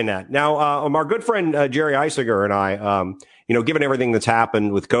ridiculous playing that. Now, our good friend Jerry Eisinger and I, given everything that's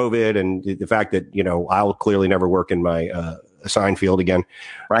happened with COVID and the fact that, I'll clearly never work in my assigned field again,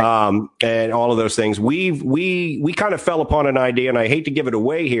 right? And all of those things, we kind of fell upon an idea, and I hate to give it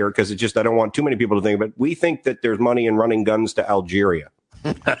away here because it's just I don't want too many people to think, but we think that there's money in running guns to Algeria.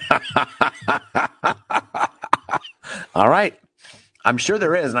 All right. I'm sure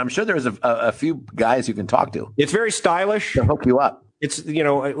there is, and I'm sure there's a few guys you can talk to. It's very stylish. To hook you up. It's,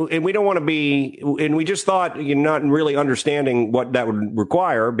 and we don't want to be, and we just thought, not really understanding what that would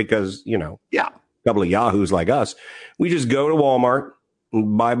require because, a couple of yahoos like us, we just go to Walmart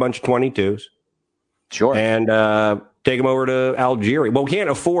and buy a bunch of 22s. Sure. And take them over to Algeria. Well, we can't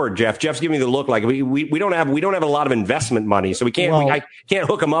afford, Jeff. Jeff's giving me the look like we don't have a lot of investment money, so we can't. I can't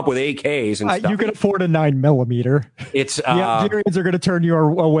hook them up with AKs and stuff. You can afford a 9mm. It's the Algerians are going to turn you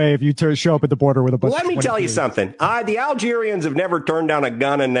away if you show up at the border with a bunch. Let me tell you something. The Algerians have never turned down a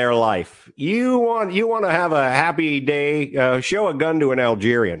gun in their life. You want to have a happy day? Show a gun to an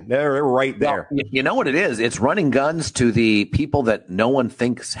Algerian. They're right there. Well, you know what it is? It's running guns to the people that no one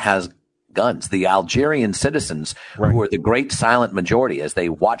thinks has guns, the Algerian citizens, right, who are the great silent majority as they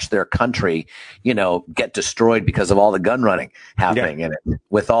watch their country, get destroyed because of all the gun running happening in it,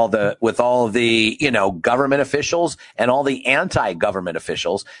 with all the government officials and all the anti-government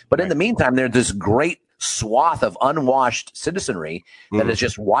officials. But in the meantime, there's this great swath of unwashed citizenry that is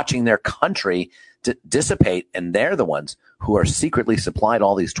just watching their country dissipate, and they're the ones who are secretly supplied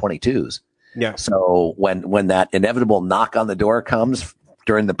all these 22s. Yeah. So when that inevitable knock on the door comes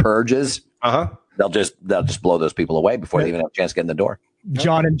during the purges, they'll just blow those people away before they even have a chance to get in the door.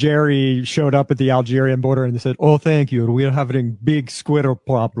 John and Jerry showed up at the Algerian border and they said, "Oh, thank you. We're having big squirrel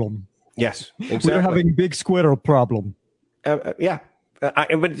problem." Yes, exactly. We're having big squirrel problem. But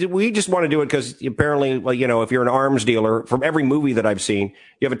we just want to do it because apparently, if you're an arms dealer, from every movie that I've seen,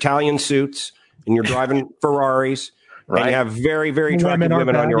 you have Italian suits and you're driving Ferraris, right? And you have very, very attractive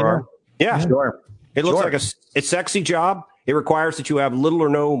women on your arm. Yeah, sure. It looks like a sexy job. It requires that you have little or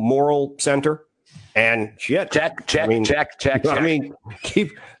no moral center, and shit. Check. I mean,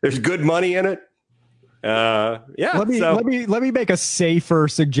 there's good money in it. Let me make a safer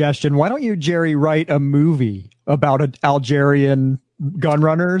suggestion. Why don't you, Jerry, write a movie about Algerian gun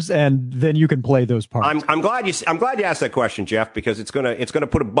runners, and then you can play those parts. I'm glad you asked that question, Jeff, because it's gonna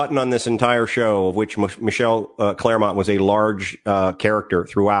put a button on this entire show, of which Michelle Claremont was a large character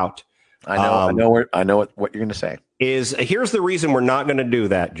throughout. I know what you're going to say. Here's the reason we're not going to do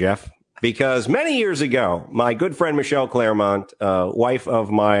that, Jeff. Because many years ago, my good friend Michelle Claremont, wife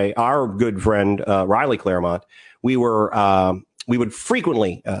of our good friend Riley Claremont, we would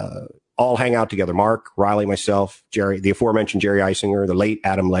frequently all hang out together. Mark, Riley, myself, Jerry, the aforementioned Jerry Eisinger, the late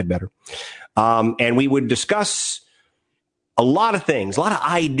Adam Ledbetter, and we would discuss a lot of things, a lot of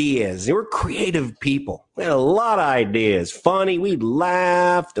ideas. They were creative people. We had a lot of ideas. Funny. We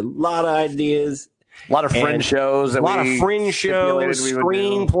laughed. A lot of ideas. A lot of fringe shows.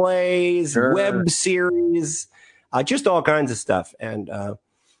 Screenplays, web series, just all kinds of stuff. And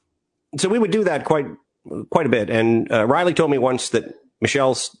so we would do that quite a bit. And Riley told me once that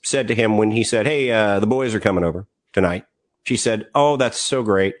Michelle said to him when he said, "Hey, the boys are coming over tonight." She said, "Oh, that's so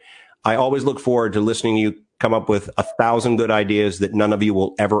great. I always look forward to listening to you come up with 1,000 good ideas that none of you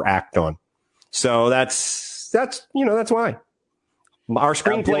will ever act on." So that's why our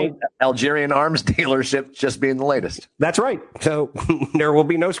screenplay, Algerian arms dealership, just being the latest. That's right. So there will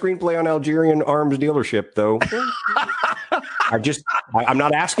be no screenplay on Algerian arms dealership, though. I'm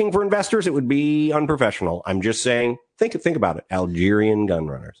not asking for investors. It would be unprofessional. I'm just saying, think about it. Algerian gun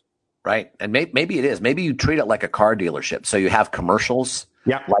runners. Right. And maybe it is. Maybe you treat it like a car dealership. So you have commercials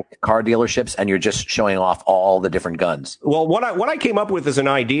like car dealerships, and you're just showing off all the different guns. Well, what I came up with as an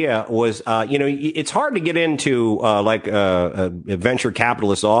idea was, it's hard to get into a venture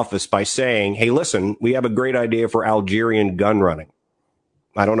capitalist office by saying, "Hey, listen, we have a great idea for Algerian gun running."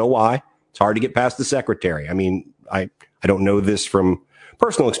 I don't know why. It's hard to get past the secretary. I mean, I don't know this from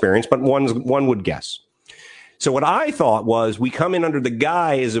personal experience, but one would guess. So what I thought was we come in under the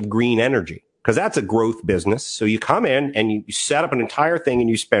guise of green energy, because that's a growth business. So you come in and you set up an entire thing and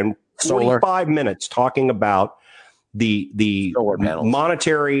you spend 45 minutes talking about the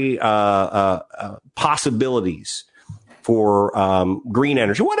monetary possibilities for green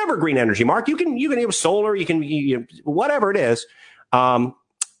energy, whatever green energy, Mark, you can have solar, whatever it is.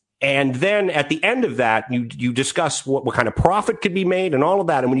 And then at the end of that, you discuss what kind of profit could be made and all of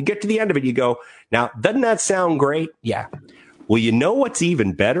that. And when you get to the end of it, you go, now, doesn't that sound great? Yeah. Well, you know what's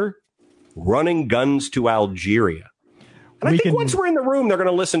even better? Running guns to Algeria. And I think once we're in the room, they're going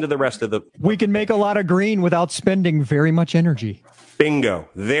to listen to the rest of the... We can make a lot of green without spending very much energy. Bingo.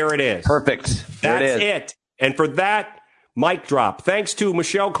 There it is. Perfect. That's it. And for that, mic drop. Thanks to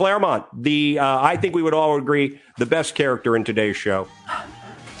Michelle Claremont, I think we would all agree, the best character in today's show.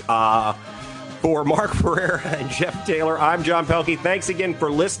 For Mark Ferreira and Jeff Taylor, I'm John Pelkey. Thanks again for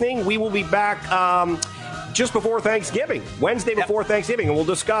listening. We will be back just before Thanksgiving, Wednesday before Thanksgiving, and we'll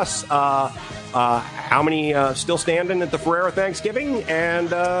discuss how many still standing at the Ferreira Thanksgiving, and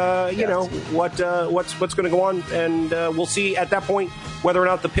what's going to go on, and we'll see at that point whether or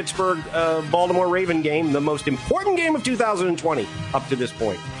not the Pittsburgh-Baltimore Raven game, the most important game of 2020 up to this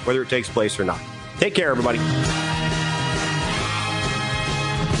point, whether it takes place or not. Take care, everybody.